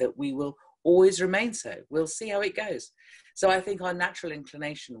likely that we will always remain so. We'll see how it goes. So I think our natural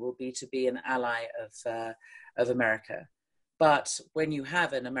inclination will be to be an ally of America. But when you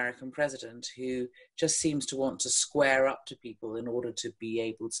have an American president who just seems to want to square up to people in order to be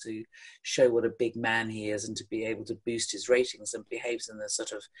able to show what a big man he is and to be able to boost his ratings, and behaves in the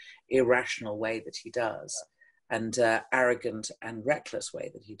sort of irrational way that he does, and arrogant and reckless way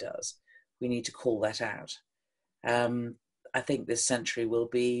that he does, we need to call that out. I think this century will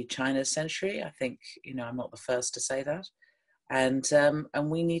be China's century. I think, you know, I'm not the first to say that. And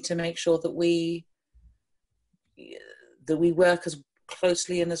we need to make sure that we work as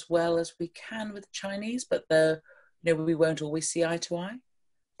closely and as well as we can with the Chinese, but you know, we won't always see eye to eye.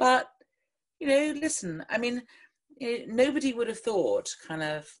 But, you know, listen, I mean, nobody would have thought kind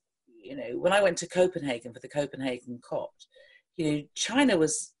of, you know, when I went to Copenhagen for the Copenhagen COP, you know, China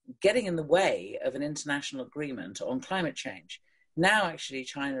was getting in the way of an international agreement on climate change. Now, actually,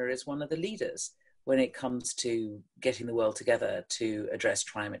 China is one of the leaders when it comes to getting the world together to address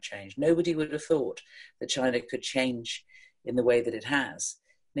climate change. Nobody would have thought that China could change in the way that it has.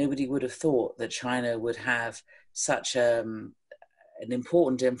 Nobody would have thought that China would have such an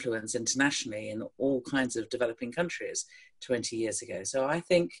important influence internationally in all kinds of developing countries 20 years ago. So I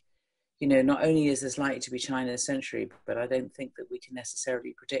think, you know, not only is this likely to be China's century, but I don't think that we can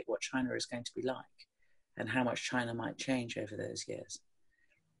necessarily predict what China is going to be like and how much China might change over those years.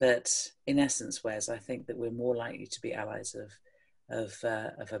 But in essence, Wes, I think that we're more likely to be allies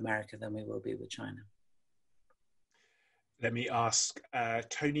of America than we will be with China. Let me ask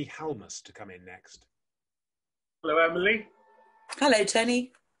Tony Halmus to come in next. Hello, Emily. Hello,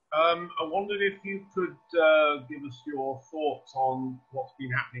 Tony. I wondered if you could give us your thoughts on what's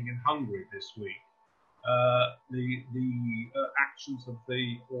been happening in Hungary this week. The actions of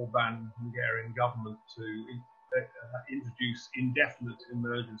the Orban Hungarian government to introduce indefinite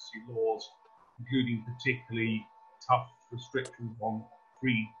emergency laws, including particularly tough restrictions on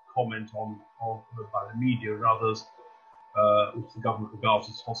free comment by the media and others, which the government regards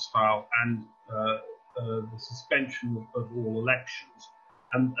as hostile, and the suspension of all elections.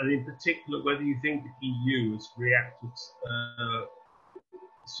 And in particular, whether you think the EU has reacted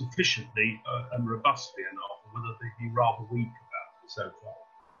sufficiently and robustly enough, or whether they've been rather weak about it so far.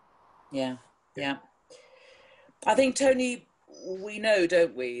 Yeah. I think, Tony, we know,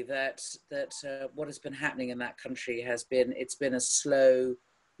 don't we, that what has been happening in that country it's been a slow,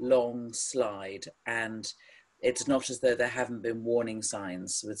 long slide, and it's not as though there haven't been warning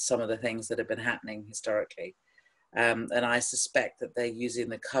signs with some of the things that have been happening historically. And I suspect that they're using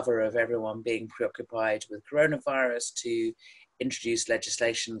the cover of everyone being preoccupied with coronavirus to introduce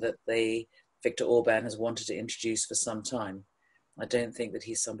legislation that Viktor Orban has wanted to introduce for some time. I don't think that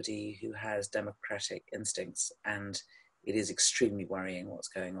he's somebody who has democratic instincts, and it is extremely worrying what's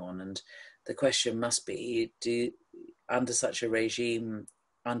going on. And the question must be, under such a regime,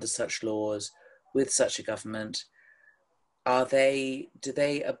 under such laws, with such a government, do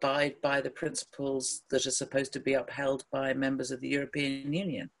they abide by the principles that are supposed to be upheld by members of the European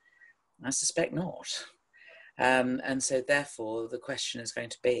Union? I suspect not. And so therefore the question is going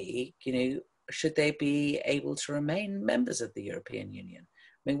to be, you know, should they be able to remain members of the European Union?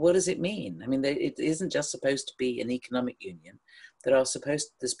 I mean, what does it mean? I mean, it isn't just supposed to be an economic union. There's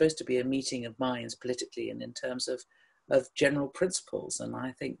supposed to be a meeting of minds politically and in terms of general principles. And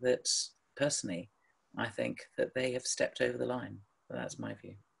I think that, personally, I think that they have stepped over the line. But that's my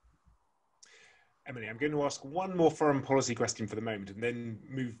view. Emily, I'm going to ask one more foreign policy question for the moment and then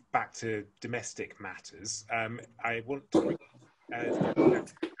move back to domestic matters. I want to...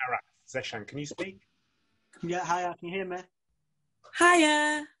 Zeshan, can you speak? Yeah, hi, can you hear me?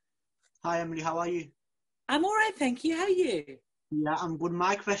 Hiya. Hi, Emily, how are you? I'm all right, thank you. How are you? Yeah, I'm good.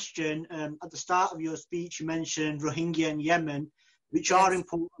 My question, at the start of your speech, you mentioned Rohingya and Yemen, which are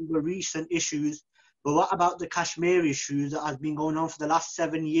important for recent issues. But what about the Kashmir issues that has been going on for the last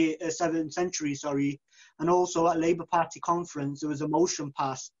 7 centuries, and also at Labour Party conference, there was a motion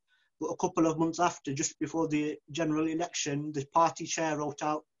passed, but a couple of months after, just before the general election, the party chair wrote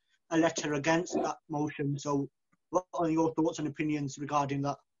out a letter against that motion. So what are your thoughts and opinions regarding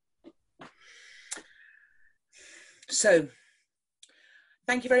that? So,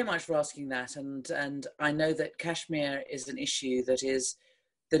 thank you very much for asking that. And I know that Kashmir is an issue that is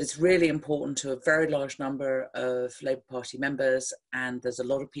really important to a very large number of Labour Party members, and there's a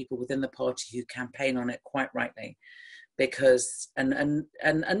lot of people within the party who campaign on it quite rightly, because and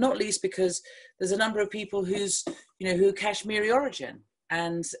not least because there's a number of people who are Kashmiri origin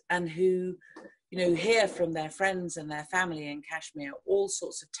and who hear from their friends and their family in Kashmir all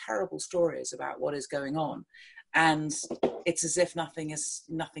sorts of terrible stories about what is going on, and it's as if nothing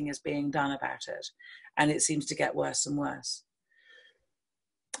is being done about it, and it seems to get worse and worse.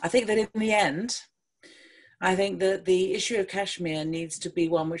 I think that in the end, I think that the issue of Kashmir needs to be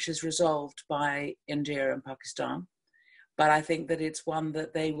one which is resolved by India and Pakistan. But I think that it's one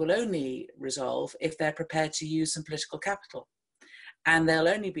that they will only resolve if they're prepared to use some political capital. And they'll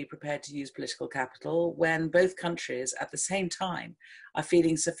only be prepared to use political capital when both countries at the same time are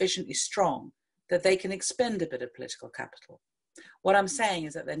feeling sufficiently strong that they can expend a bit of political capital. What I'm saying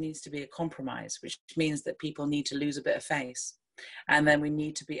is that there needs to be a compromise, which means that people need to lose a bit of face. And then we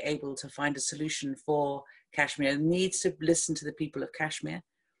need to be able to find a solution for Kashmir. It needs to listen to the people of Kashmir,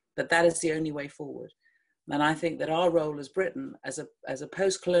 but that is the only way forward. And I think that our role as Britain, as a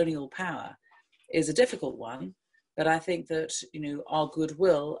post-colonial power, is a difficult one. But I think that our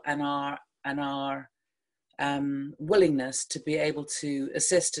goodwill and our willingness to be able to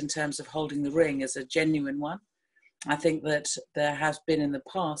assist in terms of holding the ring is a genuine one. I think that there has been in the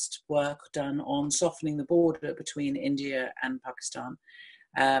past work done on softening the border between India and Pakistan,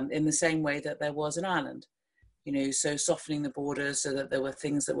 in the same way that there was in Ireland. So softening the border so that there were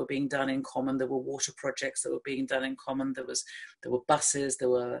things that were being done in common. There were water projects that were being done in common. There were buses, there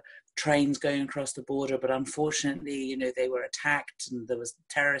were trains going across the border, but unfortunately, they were attacked and there was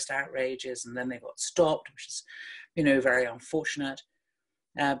terrorist outrages, and then they got stopped, which is, very unfortunate.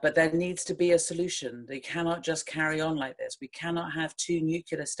 But there needs to be a solution. They cannot just carry on like this. We cannot have two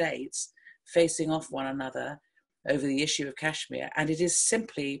nuclear states facing off one another over the issue of Kashmir. And it is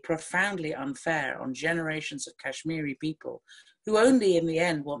simply profoundly unfair on generations of Kashmiri people who only in the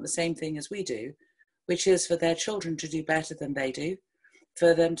end want the same thing as we do, which is for their children to do better than they do,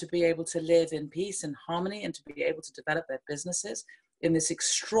 for them to be able to live in peace and harmony and to be able to develop their businesses in this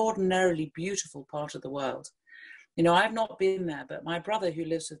extraordinarily beautiful part of the world. I've not been there, but my brother who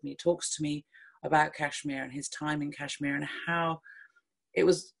lives with me talks to me about Kashmir and his time in Kashmir and how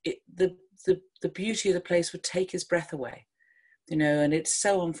the beauty of the place would take his breath away. And it's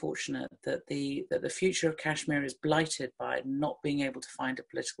so unfortunate that the future of Kashmir is blighted by not being able to find a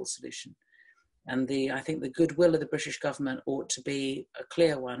political solution. And I think the goodwill of the British government ought to be a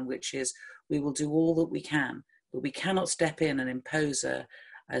clear one, which is we will do all that we can, but we cannot step in and impose a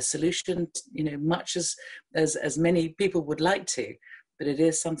solution, much as many people would like to, but it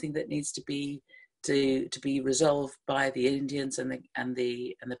is something that needs to be resolved by the Indians and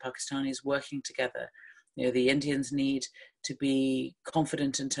the Pakistanis working together. The Indians need to be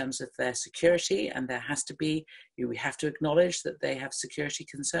confident in terms of their security, and there has to be, we have to acknowledge that they have security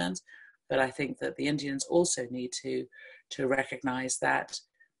concerns, but I think that the Indians also need to recognize that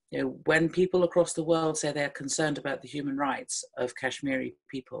when people across the world say they're concerned about the human rights of Kashmiri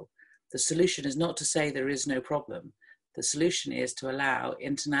people, the solution is not to say there is no problem. The solution is to allow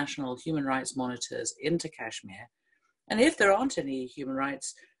international human rights monitors into Kashmir. And if there aren't any human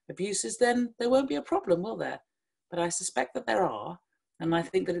rights abuses, then there won't be a problem, will there? But I suspect that there are. And I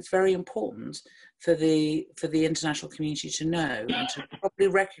think that it's very important for the international community to know and to probably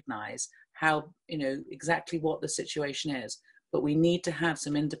recognize how, exactly what the situation is. But we need to have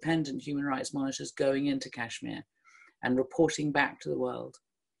some independent human rights monitors going into Kashmir and reporting back to the world.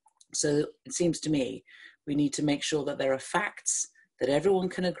 So it seems to me we need to make sure that there are facts that everyone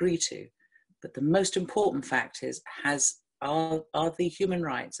can agree to. But the most important fact is, are the human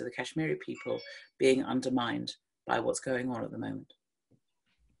rights of the Kashmiri people being undermined by what's going on at the moment?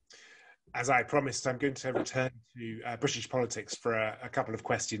 As I promised, I'm going to return to British politics for a couple of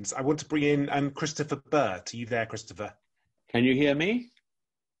questions. I want to bring in Christopher Burt. Are you there, Christopher? Can you hear me?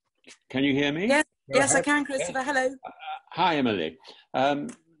 Can you hear me? Yes, Go yes, ahead. I can, Christopher. Yeah. Hello. Hi, Emily.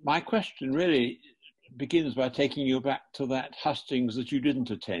 My question really begins by taking you back to that hustings that you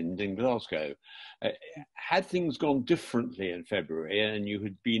didn't attend in Glasgow. Had things gone differently in February and you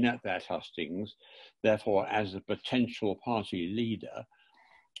had been at that hustings, therefore as a potential party leader,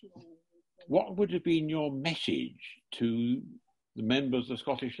 what would have been your message to the members of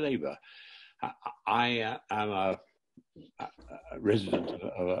Scottish Labour? I am a resident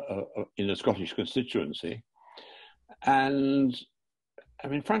in a Scottish constituency, and I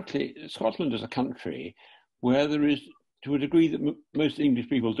mean, frankly, Scotland is a country where there is, to a degree that most English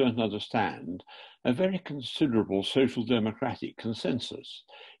people don't understand, a very considerable social democratic consensus.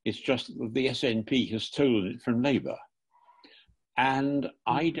 It's just that the SNP has stolen it from Labour. And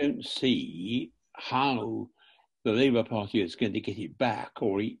I don't see how the Labour Party is going to get it back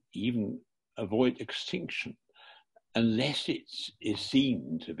or even avoid extinction unless it is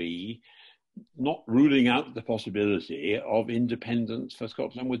seen to be not ruling out the possibility of independence for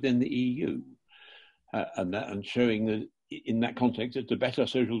Scotland within the EU, and showing that in that context it's a better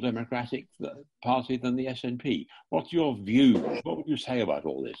social democratic party than the SNP. What's your view? What would you say about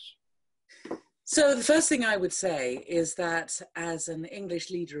all this? So the first thing I would say is that as an English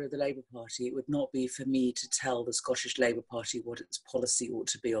leader of the Labour Party, it would not be for me to tell the Scottish Labour Party what its policy ought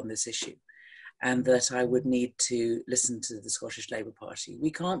to be on this issue, and that I would need to listen to the Scottish Labour Party.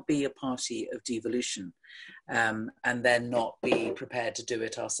 We can't be a party of devolution and then not be prepared to do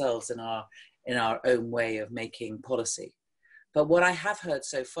it ourselves in our own way of making policy. But what I have heard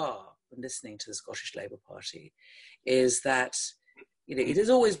so far from listening to the Scottish Labour Party is that it has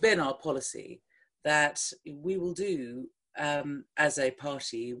always been our policy that we will do as a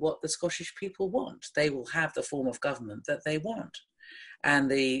party what the Scottish people want. They will have the form of government that they want.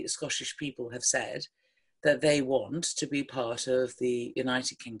 And the Scottish people have said that they want to be part of the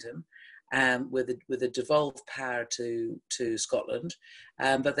United Kingdom with a devolved power to Scotland,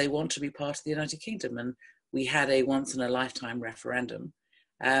 but they want to be part of the United Kingdom. And we had a once in a lifetime referendum,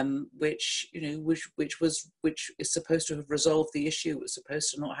 which is supposed to have resolved the issue. It was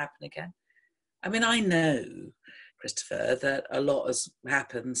supposed to not happen again. I mean, I know, Christopher, that a lot has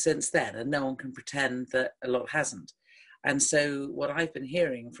happened since then, and no one can pretend that a lot hasn't. And so what I've been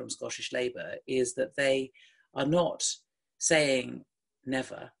hearing from Scottish Labour is that they are not saying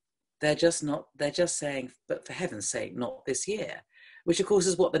never. They're just saying, but for heaven's sake, not this year, which of course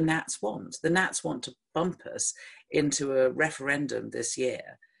is what the Nats want. The Nats want to bump us into a referendum this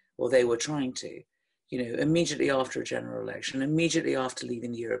year, or they were trying to, immediately after a general election, immediately after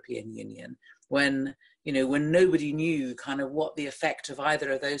leaving the European Union, when nobody knew kind of what the effect of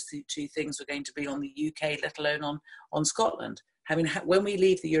either of those two things were going to be on the UK, let alone on Scotland. When we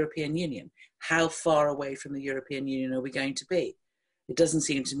leave the European Union, how far away from the European Union are we going to be? It doesn't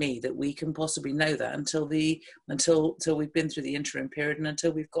seem to me that we can possibly know that until we've been through the interim period and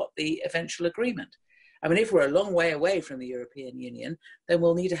until we've got the eventual agreement. I mean, if we're a long way away from the European Union, then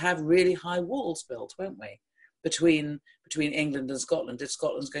we'll need to have really high walls built, won't we, between England and Scotland, if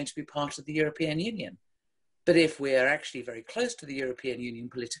Scotland's going to be part of the European Union. But if we are actually very close to the European Union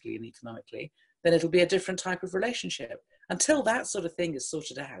politically and economically, then it'll be a different type of relationship. Until that sort of thing is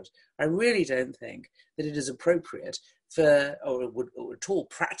sorted out, I really don't think that it is appropriate or at all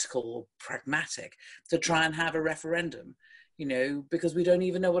practical or pragmatic to try and have a referendum, because we don't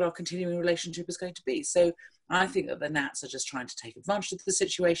even know what our continuing relationship is going to be. So I think that the Nats are just trying to take advantage of the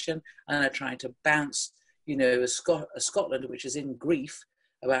situation and are trying to bounce, a Scotland which is in grief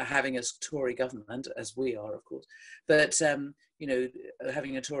about having a Tory government, as we are, of course, but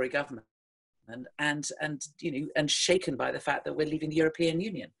having a Tory government and shaken by the fact that we're leaving the European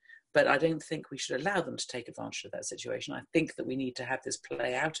Union. But I don't think we should allow them to take advantage of that situation. I think that we need to have this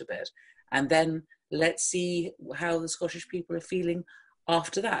play out a bit, and then let's see how the Scottish people are feeling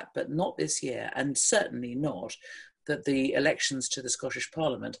after that, but not this year, and certainly not that the elections to the Scottish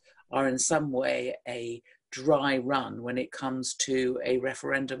Parliament are in some way a dry run when it comes to a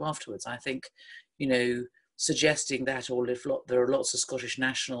referendum afterwards. I think, suggesting that, or if there are lots of Scottish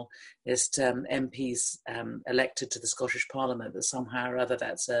nationalist MPs elected to the Scottish Parliament, that somehow or other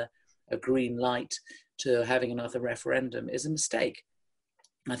that's a green light to having another referendum is a mistake.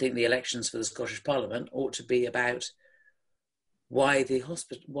 I think the elections for the Scottish Parliament ought to be about why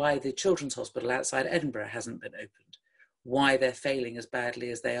the children's hospital outside Edinburgh hasn't been opened, why they're failing as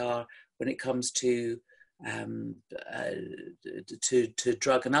badly as they are when it comes to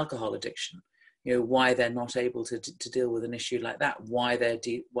drug and alcohol addiction. why they're not able to deal with an issue like that, why they're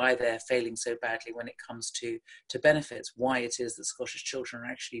failing so badly when it comes to benefits, why it is that Scottish children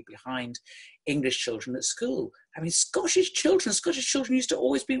are actually behind English children at school. I mean, Scottish children used to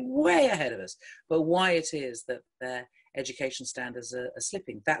always be way ahead of us, but why it is that their education standards are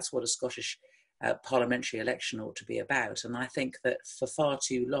slipping. That's what a Scottish parliamentary election ought to be about. And I think that for far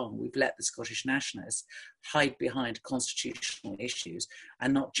too long, we've let the Scottish nationalists hide behind constitutional issues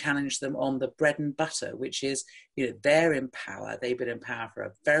and not challenge them on the bread and butter, which is, they're in power. They've been in power for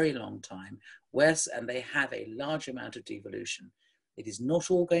a very long time, and they have a large amount of devolution. It is not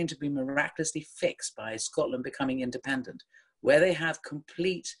all going to be miraculously fixed by Scotland becoming independent. Where they have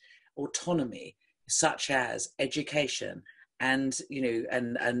complete autonomy, such as education, and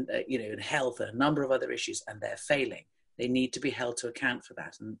health and a number of other issues, and they're failing. They need to be held to account for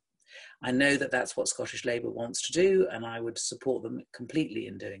that. And I know that that's what Scottish Labour wants to do, and I would support them completely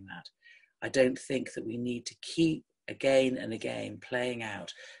in doing that. I don't think that we need to keep again and again playing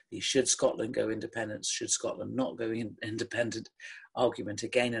out the should Scotland go independent, should Scotland not go independent argument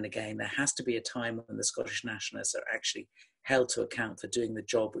again and again. There has to be a time when the Scottish nationalists are actually held to account for doing the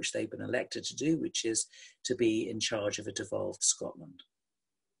job which they've been elected to do, which is to be in charge of a devolved Scotland.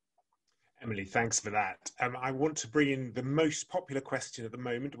 Emily, thanks for that. I want to bring in the most popular question at the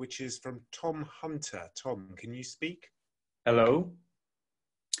moment, which is from Tom Hunter. Tom, can you speak? Hello.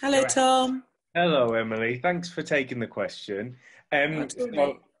 Hello, Tom. Hello, Emily. Thanks for taking the question. I'd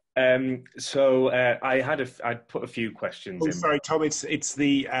put a few questions in. Sorry, Tom. It's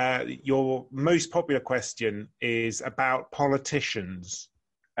the your most popular question is about politicians.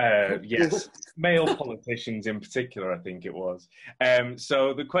 Yes, male politicians in particular, I think it was.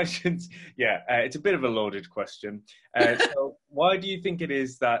 So the questions, it's a bit of a loaded question. So why do you think it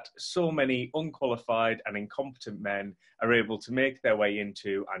is that so many unqualified and incompetent men are able to make their way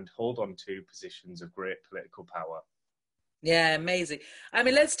into and hold on to positions of great political power? Yeah, amazing. I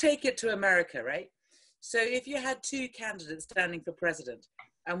mean, let's take it to America, right? So if you had two candidates standing for president,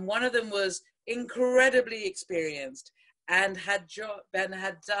 and one of them was incredibly experienced and had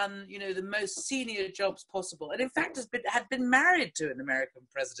done, the most senior jobs possible, and in fact had been married to an American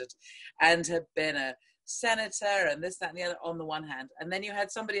president and had been a senator and this, that, and the other on the one hand, and then you had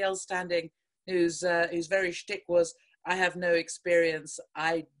somebody else standing whose very shtick was, I have no experience,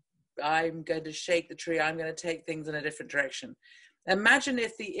 I'm going to shake the tree, I'm going to take things in a different direction. Imagine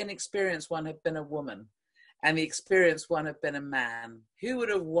if the inexperienced one had been a woman and the experienced one had been a man. Who would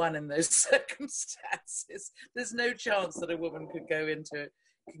have won in those circumstances? There's no chance that a woman can go into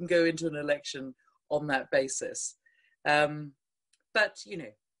an election on that basis. But,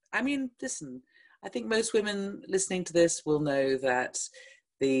 listen, I think most women listening to this will know that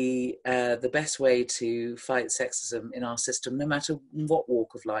the best way to fight sexism in our system, no matter what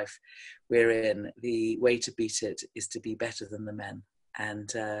walk of life we're in, the way to beat it is to be better than the men.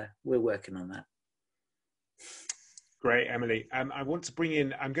 And we're working on that. Great, Emily. I'm going to bring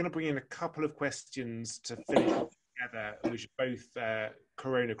in a couple of questions to finish together, which are both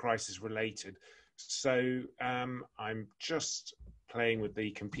corona crisis related. So I'm just playing with the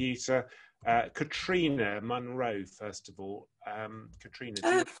computer. Katrina Munro, first of all. Katrina, do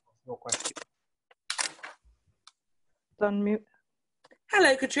you have your question? Unmute.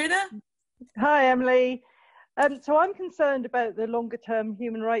 Hello, Katrina. Hi, Emily. So I'm concerned about the longer term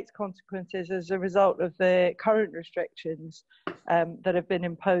human rights consequences as a result of the current restrictions that have been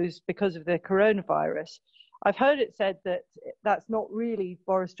imposed because of the coronavirus. I've heard it said that that's not really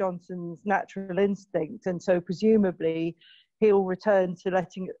Boris Johnson's natural instinct, and so presumably he'll return to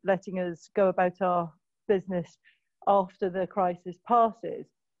letting us go about our business after the crisis passes.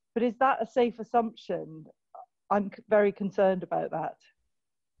 But is that a safe assumption? I'm very concerned about that.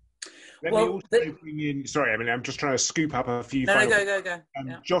 Let me also bring in, sorry, Emily, I'm just trying to scoop up a few. Go. Yeah.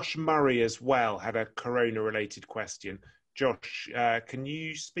 Josh Murray as well had a corona-related question. Josh, can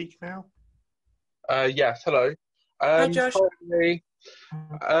you speak now? Yes, hello. Hi, Josh. My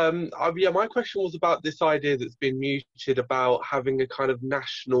question was about this idea that's been mooted about having a kind of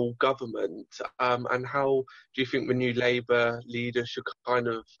national government, and how do you think the new Labour leader should kind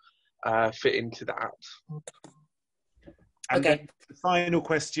of fit into that? And then the final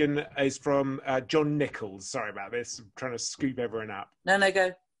question is from John Nichols. Sorry about this. I'm trying to scoop everyone up. No,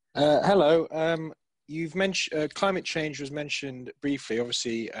 go. Hello. You've mentioned climate change was mentioned briefly.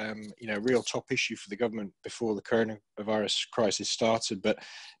 Obviously, real top issue for the government before the coronavirus crisis started. But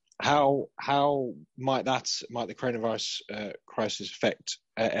how might the coronavirus crisis affect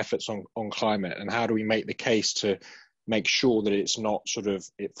efforts on climate, and how do we make the case to make sure that it's not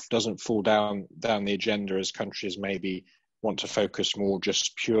it doesn't fall down the agenda as countries maybe want to focus more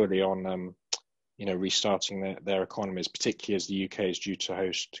just purely on restarting their economies, particularly as the UK is due to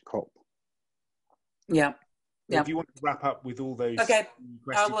host COP. Yeah. Yeah. If you want to wrap up with all those okay,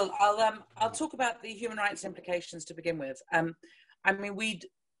 questions. I'll talk about the human rights implications to begin with. I mean,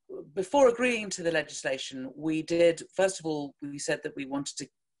 before agreeing to the legislation, we did, first of all, we said that we wanted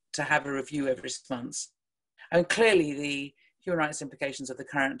to have a review every 6 months. And clearly the human rights implications of the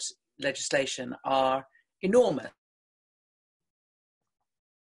current legislation are enormous.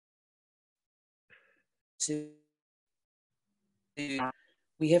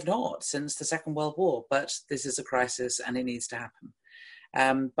 We have not since the Second World War, but this is a crisis and it needs to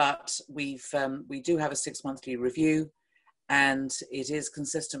happen. But we do have a 6-monthly review, and it is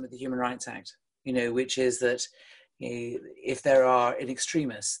consistent with the Human Rights Act, which is that if there are in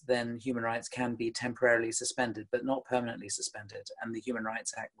extremis, then human rights can be temporarily suspended, but not permanently suspended, and the Human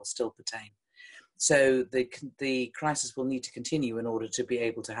Rights Act will still pertain. So the crisis will need to continue in order to be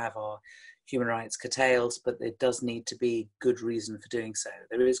able to have our human rights curtailed, but there does need to be good reason for doing so.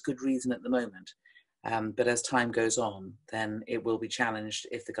 There is good reason at the moment, but as time goes on, then it will be challenged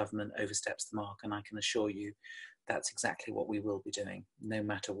if the government oversteps the mark, and I can assure you that's exactly what we will be doing, no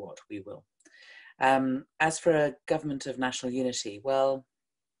matter what, we will. As for a government of national unity, well,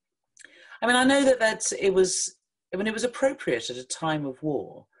 I mean, I know that it was appropriate at a time of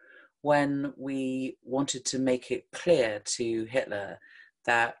war when we wanted to make it clear to Hitler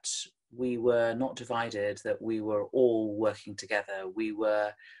that we were not divided, that we were all working together, we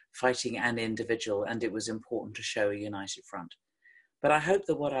were fighting an individual, and it was important to show a united front. But I hope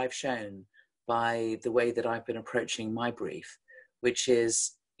that what I've shown by the way that I've been approaching my brief, which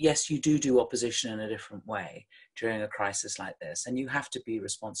is, yes, you do opposition in a different way during a crisis like this, and you have to be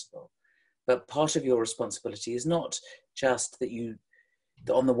responsible. But part of your responsibility is not just that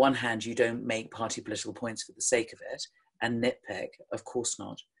on the one hand, you don't make party political points for the sake of it and nitpick, of course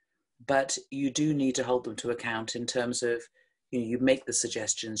not. But you do need to hold them to account in terms of, you make the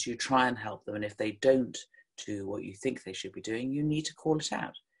suggestions, you try and help them, and if they don't do what you think they should be doing, you need to call it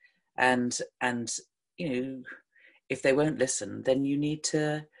out. And if they won't listen, then you need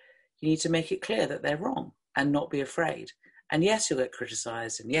to make it clear that they're wrong and not be afraid. And yes, you'll get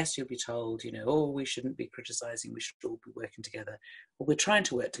criticised, and yes, you'll be told, oh, we shouldn't be criticising, we should all be working together. Well, we're trying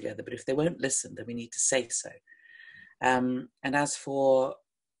to work together, but if they won't listen, then we need to say so. And as for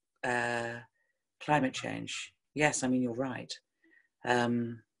climate change, yes, I mean, you're right.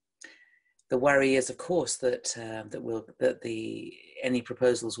 The worry is, of course, that any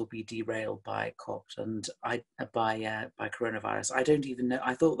proposals will be derailed by COP and by coronavirus. I don't even know.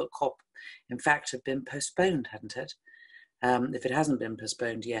 I thought that COP, in fact, had been postponed, hadn't it? If it hasn't been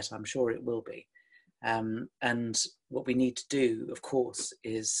postponed yet, I'm sure it will be. And what we need to do, of course,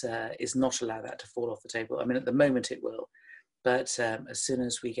 is not allow that to fall off the table. I mean, at the moment it will, but as soon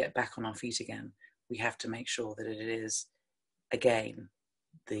as we get back on our feet again, we have to make sure that it is, again,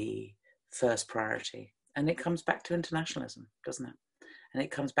 the first priority. And it comes back to internationalism, doesn't it? And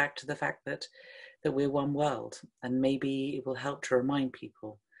it comes back to the fact that we're one world. And maybe it will help to remind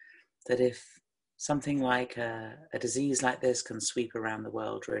people that if something like a disease like this can sweep around the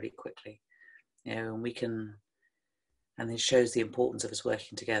world really quickly, and it shows the importance of us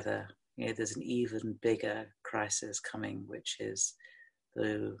working together. There's an even bigger crisis coming, which is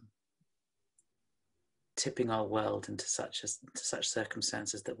the tipping our world into such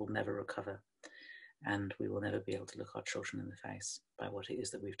circumstances that will never recover, and we will never be able to look our children in the face by what it is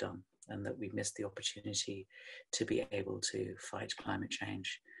that we've done, and that we've missed the opportunity to be able to fight climate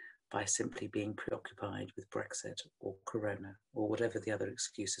change by simply being preoccupied with Brexit or Corona or whatever the other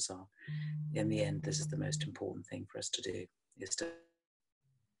excuses are. In the end, this is the most important thing for us to do, is to...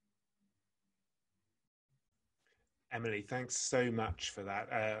 Emily, thanks so much for that.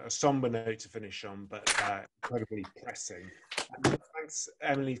 A somber note to finish on, but incredibly pressing. Thanks,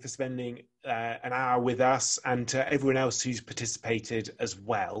 Emily, for spending an hour with us, and to everyone else who's participated as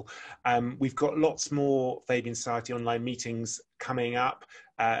well. We've got lots more Fabian Society online meetings coming up.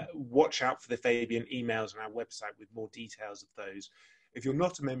 Watch out for the Fabian emails on our website with more details of those. If you're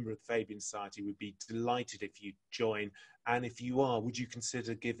not a member of the Fabian Society, we'd be delighted if you join. And if you are, would you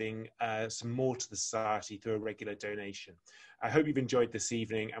consider giving some more to the Society through a regular donation? I hope you've enjoyed this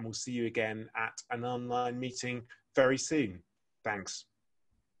evening, and we'll see you again at an online meeting very soon. Thanks.